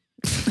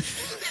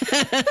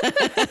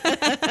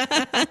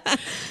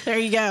 There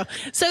you go.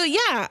 So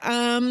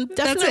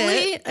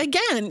definitely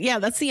again,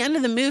 that's the end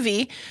of the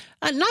movie.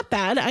 Not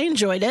bad. I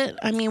enjoyed it.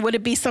 I mean, would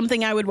it be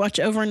something I would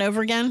watch over and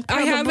over again?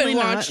 Probably I haven't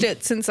not. watched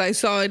it since I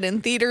saw it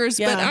in theaters,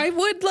 but I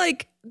would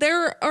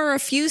there are a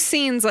few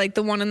scenes like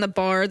the one in the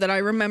bar that I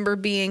remember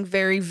being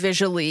very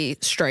visually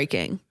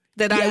striking.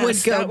 That I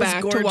would go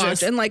back to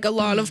watch, and a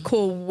lot of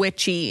cool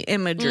witchy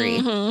imagery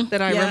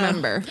that I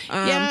remember.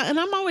 And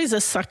I'm always a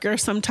sucker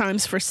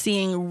sometimes for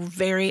seeing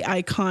very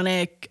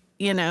iconic,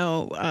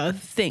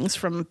 things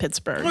from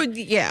Pittsburgh.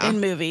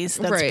 In movies.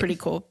 That's pretty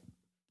cool.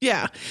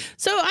 Yeah.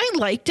 So I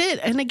liked it.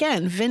 And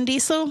again, Vin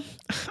Diesel.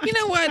 You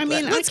know what? I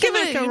mean, let's give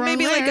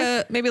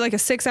it maybe like a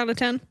 6 out of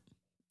 10.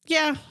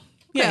 Yeah.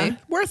 Yeah. Okay.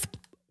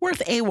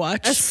 Worth a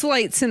watch. A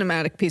slight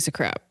cinematic piece of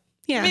crap.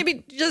 Yeah.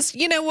 Maybe just,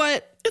 you know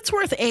what? It's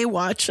worth a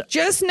watch.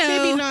 Just know.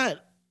 Maybe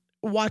not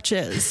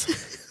watches.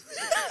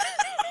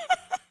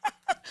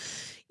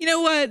 You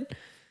know what?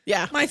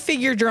 Yeah. My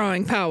figure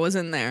drawing pal was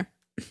in there.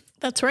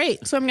 That's right.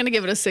 So I'm going to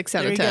give it a 6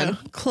 out of 10. Go.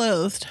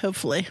 Clothed,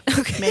 hopefully.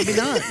 Okay. Maybe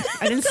not.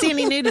 I didn't see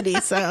any nudity,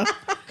 so.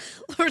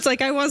 Laura's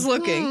like, I was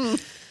looking.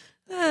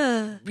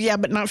 Yeah,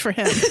 but not for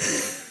him.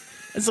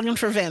 I was looking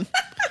for Vin.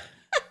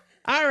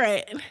 All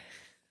right.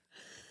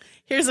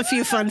 Here's a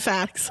few fun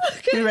facts.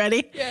 Okay. You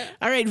ready? Yeah.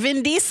 All right.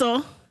 Vin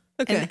Diesel,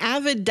 an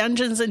avid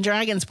Dungeons and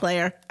Dragons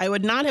player. I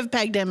would not have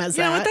pegged him as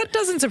that. Yeah, that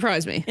doesn't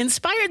surprise me.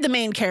 Inspired the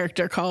main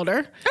character,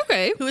 Calder.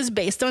 Okay. Who is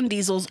based on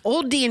Diesel's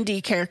old D&D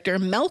character,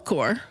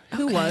 Melkor,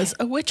 who was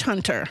a witch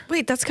hunter.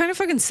 Wait, that's kind of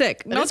fucking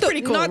sick. That's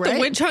pretty cool, Not right?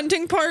 the witch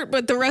hunting part,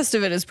 but the rest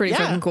of it is pretty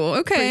fucking cool.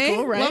 Okay. Pretty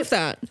cool, right? Love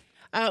that.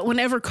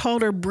 Whenever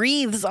Calder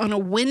breathes on a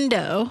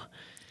window,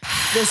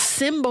 the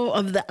symbol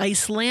of the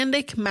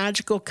Icelandic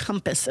magical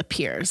compass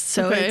appears.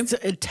 So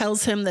it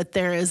tells him that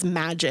there is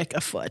magic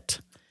afoot.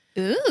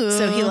 Ooh.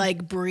 So he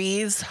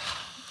breathes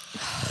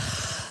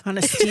on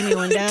a steamy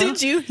window. Did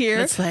you hear?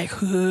 It's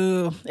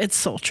ooh, it's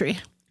sultry.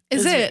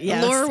 Is it?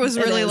 Yes, Laura was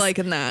really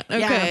liking that.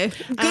 Okay.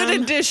 Yeah.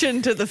 Good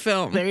addition to the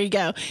film. There you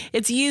go.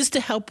 It's used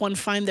to help one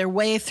find their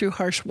way through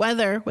harsh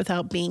weather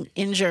without being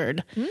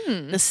injured.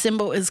 The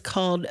symbol is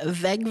called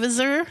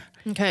Vegvisor.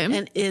 Okay.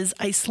 And is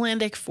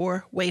Icelandic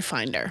for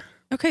wayfinder.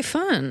 Okay,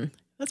 fun.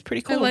 That's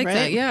pretty cool, I like right?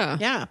 that, yeah.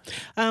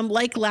 Yeah.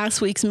 Like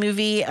last week's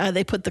movie,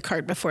 they put the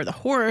cart before the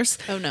horse.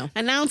 Oh, no.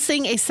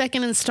 Announcing a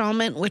second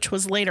installment, which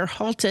was later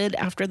halted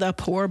after the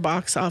poor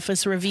box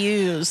office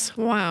reviews.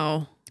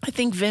 Wow. I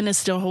think Vin is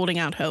still holding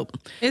out hope.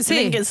 Is I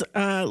he? think as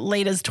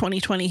late as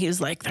 2020, he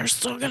was like, they're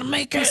still going to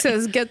make He it.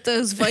 says, get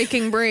those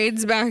Viking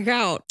braids back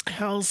out.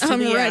 Hells to I'm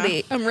the,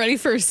 ready. I'm ready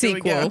for a Here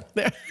we go.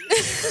 sequel.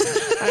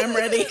 I'm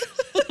ready.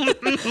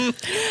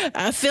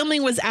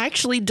 Filming was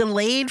actually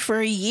delayed for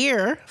a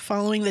year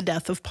following the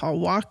death of Paul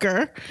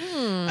Walker,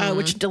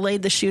 which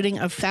delayed the shooting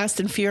of Fast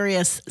and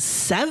Furious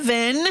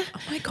 7. Oh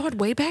my God,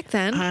 way back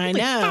then. I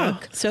Holy know.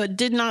 fuck. So it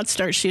did not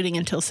start shooting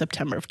until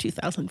September of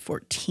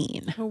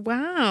 2014. Oh,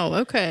 wow.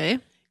 Okay.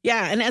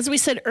 Yeah, and as we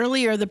said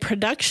earlier, the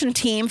production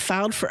team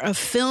filed for a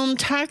film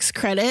tax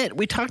credit.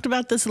 We talked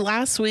about this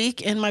last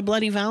week in My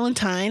Bloody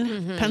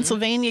Valentine.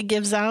 Pennsylvania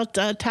gives out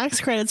tax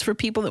credits for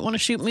people that want to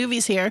shoot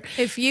movies here.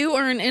 If you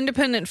are an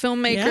independent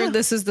filmmaker,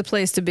 this is the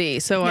place to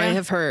be. So I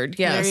have heard.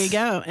 Yes. There you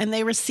go. And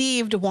they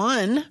received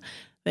one.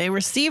 They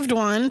received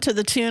one to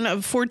the tune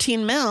of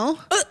 14 mil.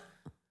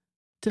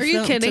 Are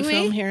you kidding to me?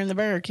 film here in the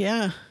Berg,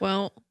 yeah.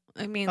 Well,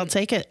 I mean, I'll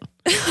take it.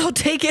 I'll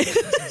take it.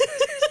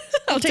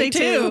 I'll take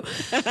two.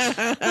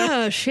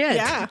 Oh, shit.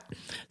 Yeah.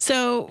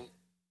 So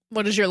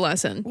What is your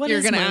lesson? what You're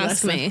is going to my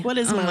ask lesson? me. What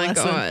is oh my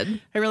lesson?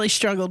 God. I really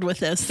struggled with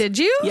this. Did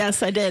you?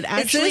 Yes, I did.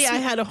 Actually, this- I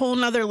had a whole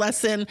nother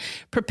lesson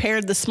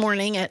prepared this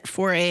morning at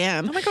 4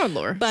 a.m. Oh my God,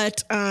 Laura.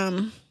 But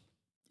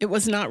it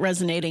was not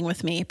resonating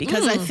with me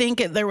because I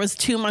think there was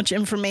too much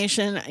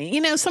information. You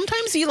know,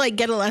 sometimes you like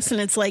get a lesson.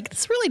 It's like,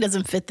 this really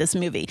doesn't fit this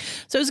movie.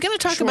 So I was going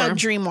to talk about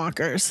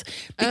Dreamwalkers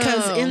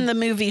because in the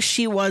movie,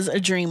 she was a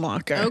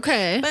Dreamwalker.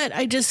 Okay. But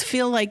I just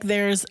feel like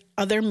there's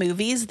other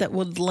movies that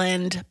would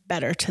lend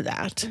better to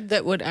that.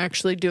 That would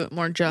actually do it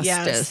more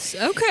justice.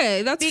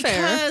 Okay, that's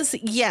fair. Because,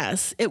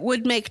 yes, it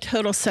would make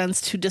total sense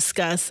to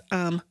discuss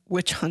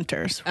witch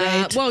hunters,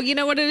 right? Well, you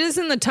know what? It is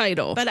in the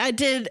title. But I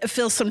did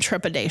feel some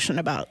trepidation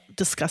about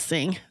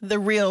discussing the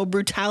real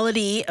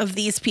brutality of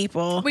these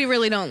people. We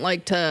really don't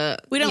like to.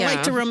 We don't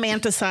like to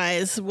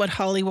romanticize what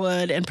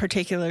Hollywood and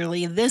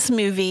particularly this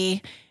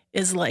movie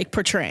is like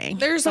portraying.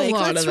 There's like, a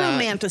lot let's of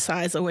that.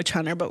 romanticize a witch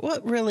hunter, but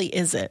what really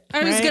is it?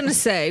 I was right? going to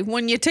say,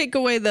 when you take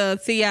away the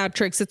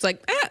theatrics, it's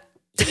like,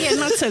 Yeah,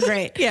 not so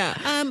great. Yeah.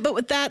 But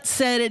with that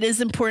said, it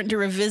is important to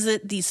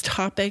revisit these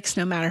topics,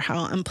 no matter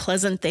how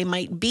unpleasant they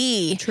might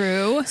be.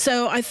 True.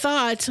 So I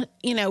thought,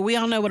 you know, we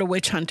all know what a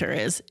witch hunter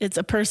is. It's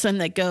a person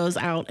that goes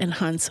out and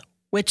hunts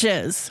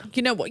witches.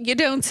 You know what? You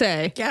don't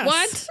say. Yes.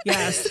 What?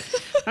 Yes.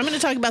 I'm going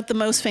to talk about the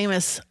most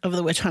famous of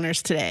the witch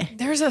hunters today.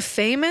 There's a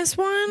famous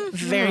one?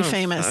 Very Oh,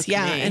 famous. fuck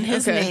Yeah. me. And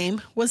his Okay.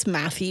 name was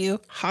Matthew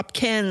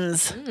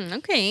Hopkins.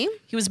 Okay.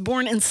 He was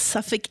born in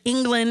Suffolk,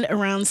 England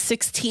around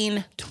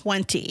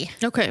 1620.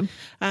 Okay.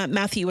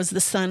 Matthew was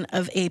the son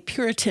of a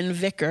Puritan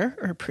vicar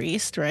or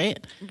priest,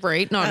 right?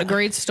 Great. Not a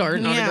great start.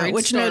 Not a great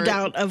which start. no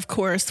doubt, of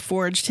course,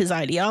 forged his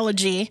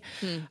ideology.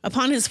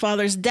 Upon his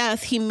father's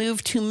death, he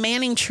moved to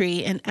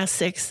Manningtree in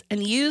Essex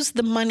and used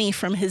the money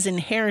from his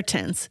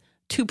inheritance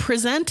to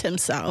present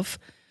himself,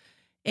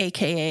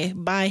 aka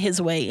buy his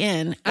way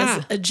in,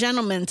 as a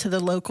gentleman to the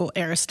local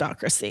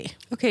aristocracy.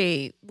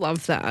 Okay.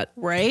 Love that.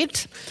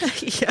 Right?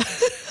 Yeah.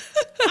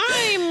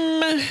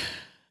 I'm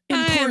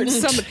important.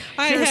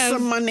 Here's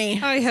some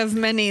money. I have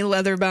many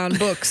leather-bound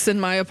books in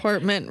my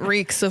apartment.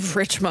 Reeks of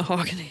rich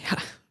mahogany.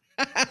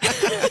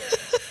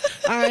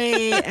 I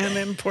am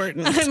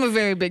important. I'm a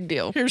very big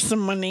deal. Here's some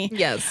money.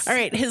 Yes. All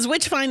right. His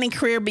witch finding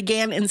career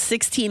began in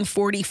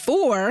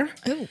 1644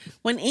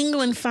 when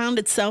England found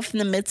itself in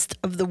the midst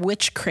of the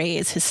witch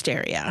craze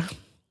hysteria.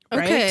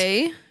 Right?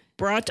 Okay.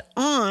 Brought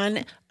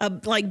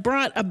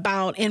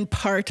about in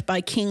part by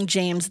King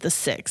James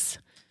VI,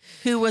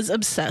 who was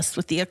obsessed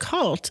with the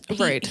occult.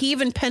 Right. He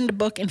even penned a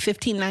book in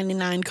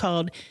 1599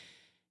 called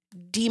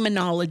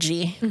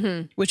Demonology,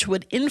 which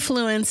would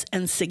influence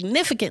and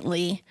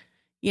significantly,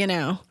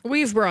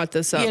 We've brought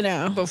this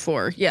up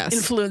before. Yes.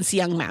 influence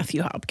young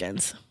Matthew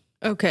Hopkins.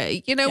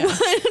 Okay. You know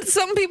what?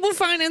 Some people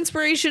find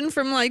inspiration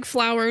from like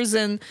flowers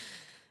and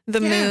the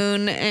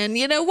moon. And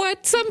you know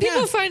what? Some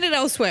people find it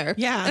elsewhere.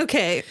 Yeah.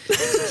 Okay.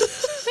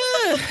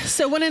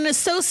 So when an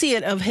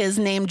associate of his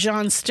named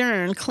John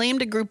Stern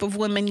claimed a group of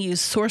women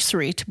used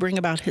sorcery to bring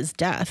about his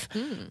death,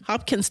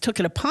 Hopkins took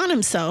it upon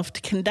himself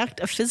to conduct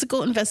a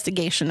physical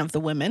investigation of the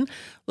women,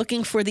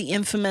 looking for the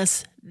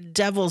infamous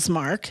devil's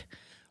mark,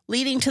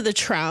 leading to the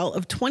trial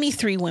of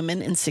 23 women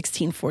in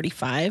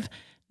 1645,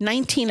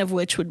 19 of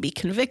which would be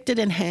convicted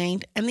and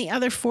hanged, and the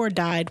other 4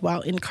 died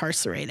while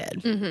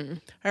incarcerated.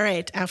 All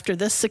right, after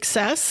this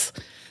success,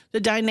 the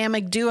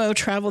dynamic duo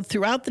traveled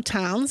throughout the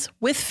towns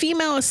with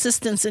female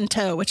assistants in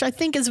tow, which I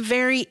think is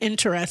very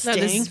interesting. That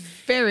is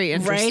very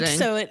interesting. Right?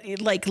 So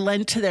it like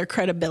lent to their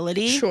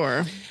credibility.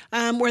 Sure.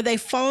 Where they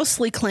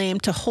falsely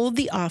claimed to hold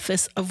the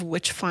office of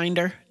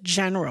Witchfinder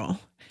General.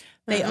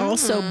 They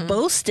also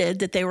boasted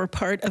that they were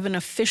part of an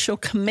official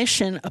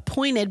commission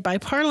appointed by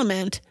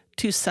Parliament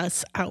to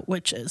suss out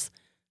witches.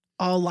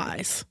 All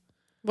lies.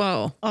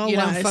 Well, All you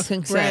lies. don't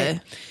fucking say.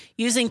 Right.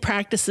 Using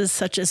practices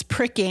such as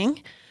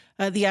pricking,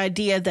 the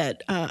idea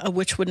that a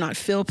witch would not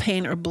feel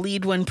pain or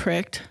bleed when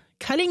pricked,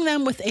 cutting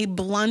them with a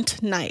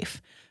blunt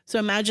knife. So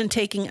imagine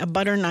taking a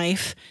butter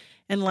knife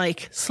and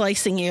like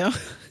slicing you,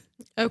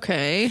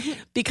 Okay.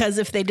 because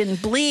if they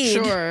didn't bleed,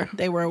 Sure.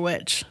 they were a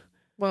witch.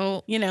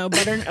 Well, You know, a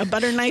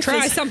butter knife.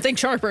 try is, something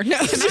sharper. No.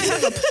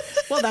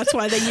 well, that's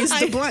why they used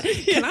the blunt.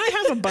 Can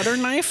I have a butter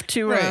knife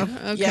to? Right.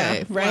 Okay.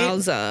 Yeah, right.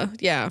 Wowza.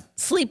 Yeah.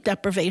 Sleep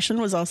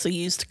deprivation was also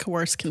used to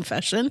coerce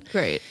confession.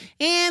 Great.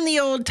 And the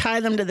old tie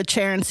them to the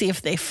chair and see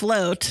if they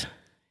float,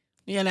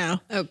 you know.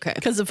 Okay.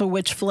 Because if a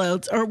witch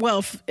floats, or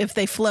well, if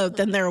they float,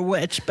 then they're a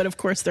witch. But of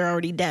course, they're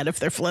already dead if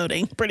they're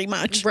floating, pretty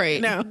much. Right.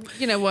 No.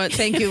 You know what?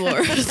 Thank you,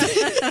 Laura.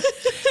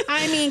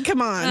 I mean,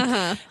 come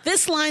on.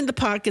 This lined the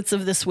pockets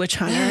of this witch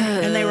hunter,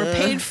 and they were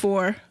paid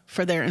for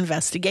their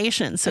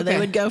investigation. So they Okay.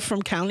 would go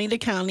from county to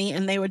county,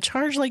 and they would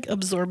charge like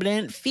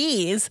absorbent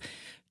fees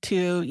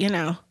to, you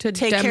know, To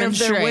take care of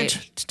their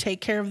demonstrate.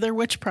 take care of their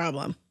witch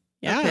problem.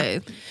 Yeah.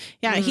 Okay.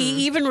 Yeah.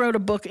 He even wrote a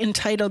book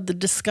entitled The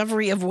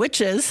Discovery of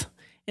Witches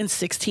in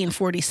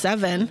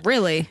 1647.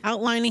 Really?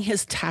 Outlining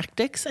his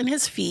tactics and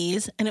his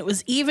fees, and it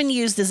was even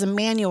used as a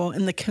manual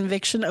in the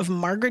conviction of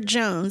Margaret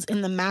Jones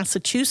in the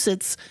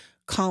Massachusetts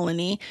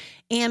colony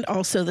and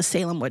also the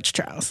Salem witch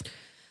trials.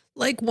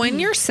 Like when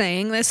you're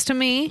saying this to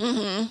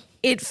me,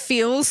 it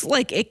feels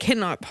like it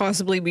cannot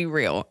possibly be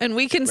real. And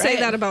we can say Right.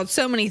 that about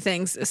so many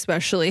things,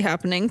 especially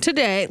happening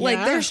today. Like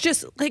Yeah. there's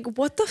just like,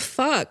 what the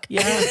fuck?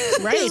 Yeah,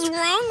 right. What is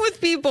wrong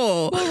with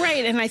people? Well,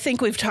 right. And I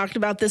think we've talked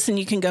about this, and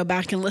you can go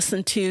back and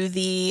listen to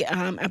the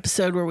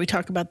episode where we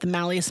talk about the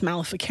Malleus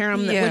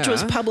Maleficarum, which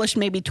was Yeah. published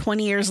maybe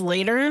 20 years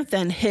later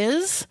than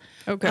his.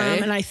 Okay.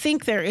 And I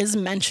think there is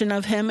mention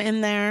of him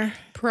in there.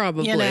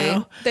 Probably. You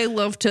know. They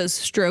love to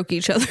stroke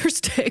each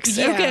other's dicks.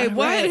 Yeah, okay,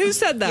 what? right. Who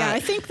said that? Yeah, I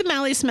think the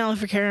Malleus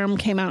Maleficarum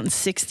came out in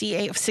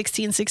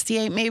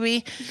 1668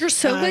 maybe. You're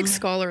so like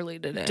scholarly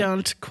today.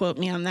 Don't quote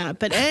me on that.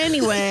 But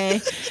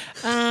anyway,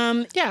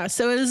 yeah,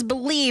 so it is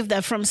believed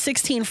that from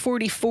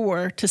 1644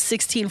 to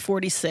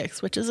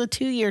 1646, which is a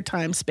 2-year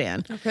time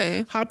span,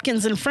 Okay.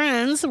 Hopkins and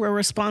friends were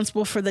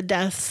responsible for the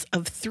deaths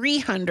of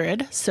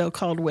 300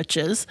 so-called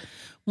witches,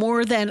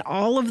 more than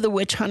all of the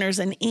witch hunters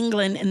in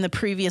England in the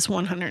previous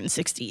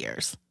 160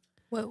 years.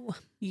 Whoa.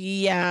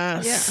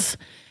 Yes.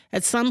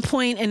 At some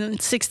point in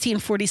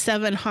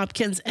 1647,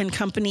 Hopkins and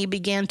company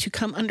began to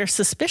come under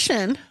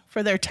suspicion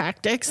for their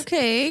tactics.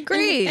 Okay,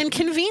 great. And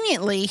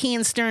conveniently, he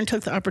and Stern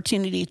took the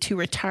opportunity to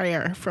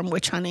retire from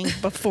witch hunting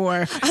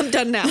before. I'm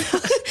done now.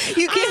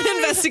 You can't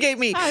investigate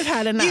me. I've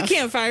had enough. You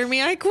can't fire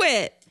me. I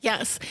quit.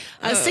 Yes.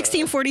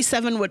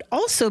 1647 would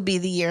also be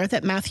the year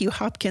that Matthew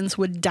Hopkins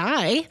would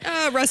die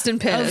Rest in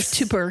of piss.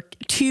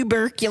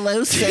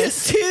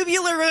 tuberculosis.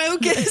 Tubular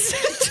mucus.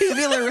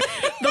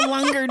 The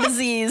Lunger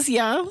disease,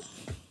 yeah.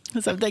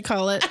 That's what they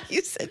call it.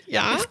 You said,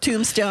 yeah.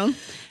 Tombstone.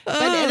 But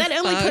that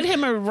only put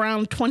him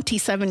around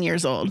 27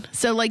 years old.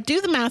 So like do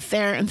the math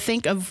there and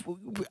think of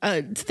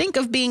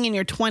being in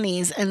your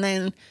 20s and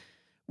then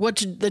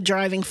what's the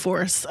driving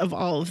force of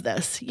all of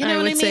this? You know I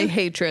what would I mean? say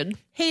hatred.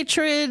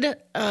 Hatred,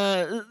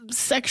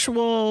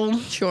 sexual.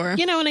 Sure.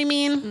 You know what I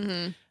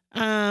mean?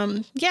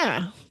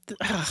 Yeah.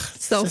 Ugh,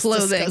 it's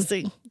Self-loathing. just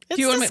disgusting. It's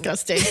Do you want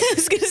disgusting. I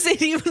was going to say,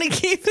 do you want to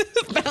keep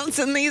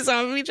bouncing these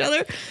off of each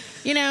other?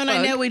 You know, and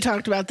I know we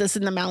talked about this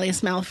in the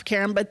Malleus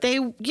Maleficarum, but they,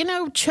 you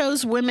know,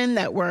 chose women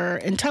that were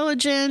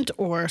intelligent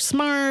or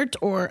smart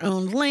or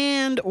owned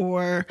land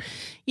or,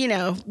 you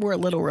know, were a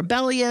little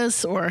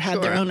rebellious or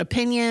had their Sure. own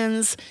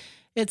opinions.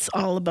 It's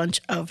all a bunch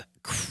of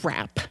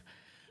crap.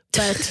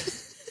 But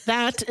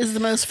that is the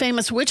most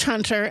famous witch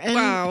hunter. And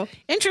Wow.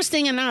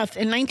 interesting enough,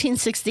 in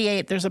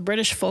 1968, there's a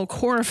British folk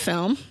horror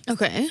film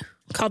Okay.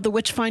 called The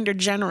Witchfinder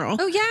General.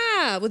 Oh,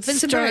 yeah. With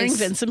Vincent starring Price.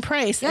 Vincent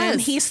Price. Yes.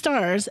 And he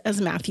stars as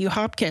Matthew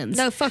Hopkins.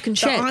 No fucking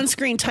shit. The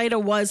on-screen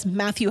title was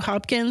Matthew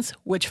Hopkins,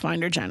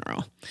 Witchfinder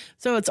General.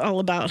 So it's all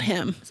about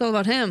him. It's all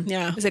about him.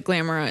 Yeah. Is it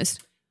glamorized?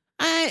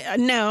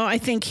 I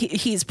think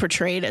he's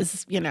portrayed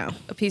as, you know,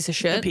 A piece of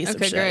shit? a piece okay,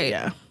 of shit. great.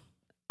 Yeah.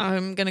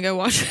 I'm going to go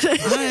watch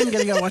it. I'm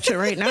going to go watch it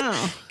right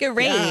now.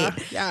 Great.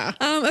 Yeah.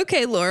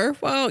 Okay, Laura.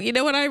 Well, you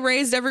know what? I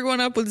raised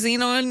everyone up with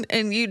Zenon,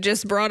 and you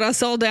just brought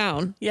us all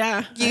down.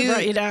 Yeah. I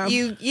brought you down.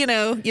 You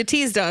know, you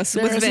teased us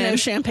There with is Vin. no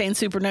champagne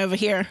supernova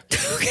here.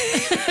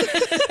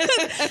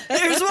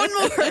 There's one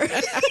more.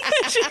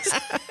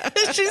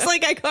 she's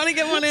like, I gotta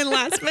get one in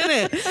last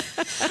minute.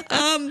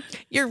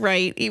 You're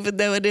right. Even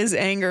though it is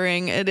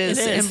angering, it is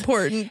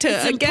important to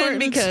It's again important.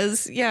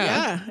 because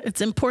Yeah.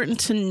 It's important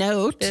to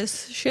note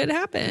this shit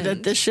happened.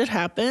 that this shit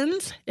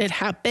happened. It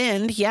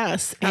happened.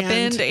 Yes.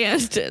 and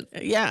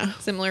Yeah.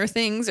 similar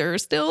things are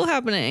still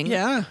happening.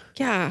 Yeah.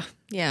 Yeah.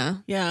 Yeah.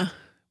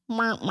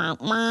 Mwah, mwah,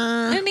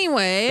 mwah.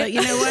 Anyway, But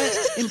you know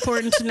what?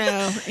 Important to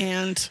know.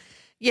 And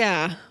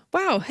yeah.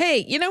 Wow.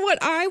 Hey, you know what?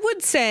 I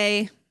would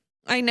say,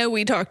 I know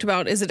we talked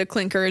about, is it a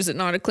clinker? Is it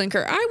not a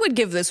clinker? I would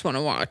give this one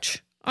a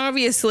watch.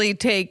 obviously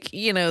take,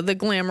 the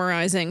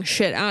glamorizing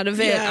shit out of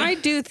it. Yeah. I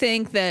do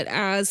think that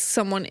as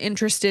someone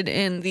interested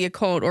in the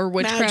occult or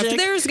witchcraft, Magic.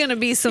 there's going to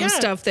be some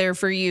stuff there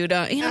for you to,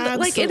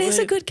 like it is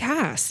a good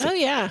cast. Oh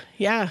yeah.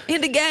 Yeah.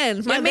 And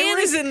again, my man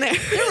is in there.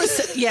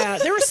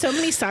 There were so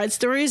many side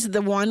stories.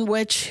 The one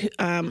witch,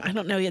 I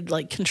don't know, he had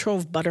like control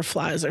of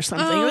butterflies or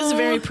something. It was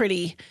very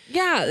pretty.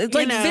 Yeah.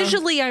 Like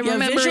visually, I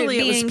remember it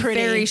being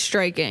very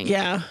striking.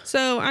 Yeah.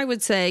 So I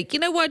would say, you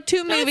know what?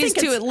 2 movies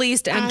to at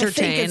least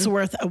entertain. I think it's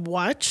worth a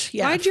watch.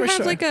 Yeah, why'd you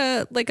have like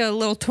a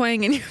little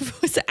twang in your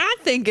voice? I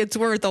think it's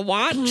worth a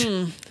watch.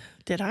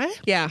 Did I?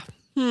 Yeah.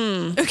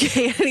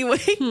 Okay. Anyway,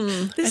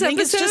 this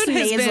episode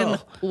has been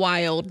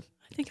wild.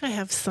 I think I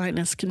have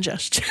sinus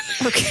congestion.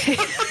 Okay.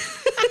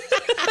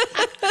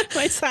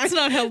 My sinus. It's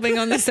not helping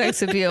on the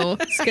sex appeal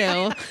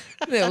scale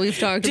that we've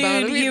talked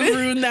about. Dude, you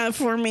ruined that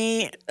for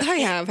me. I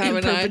have,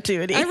 haven't I?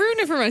 Perpetuity. I ruined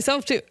it for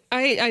myself too.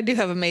 I do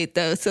have a mate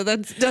though, so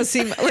that does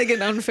seem like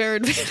an unfair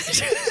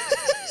advantage.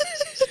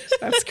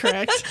 That's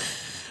correct.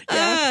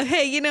 Yeah.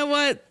 Hey, you know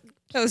what?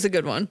 That was a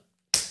good one.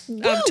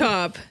 Woo! Up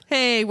top.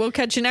 Hey, we'll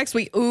catch you next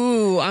week.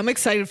 Ooh, I'm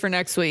excited for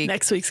next week.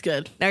 Next week's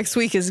good. Next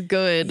week is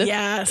good.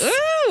 Yes.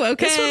 Ooh,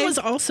 okay. This one was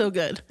also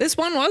good. This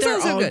one was They're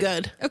also all good.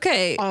 good.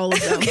 Okay. All of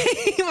them.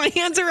 Okay, my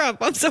hands are up.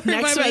 I'm sorry,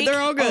 Next my bad. week,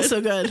 They're all good.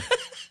 Also good.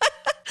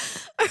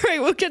 All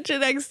right, we'll catch you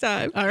next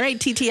time. All right,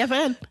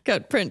 TTFN.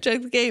 Cut, print,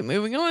 check the gate.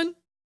 Moving on.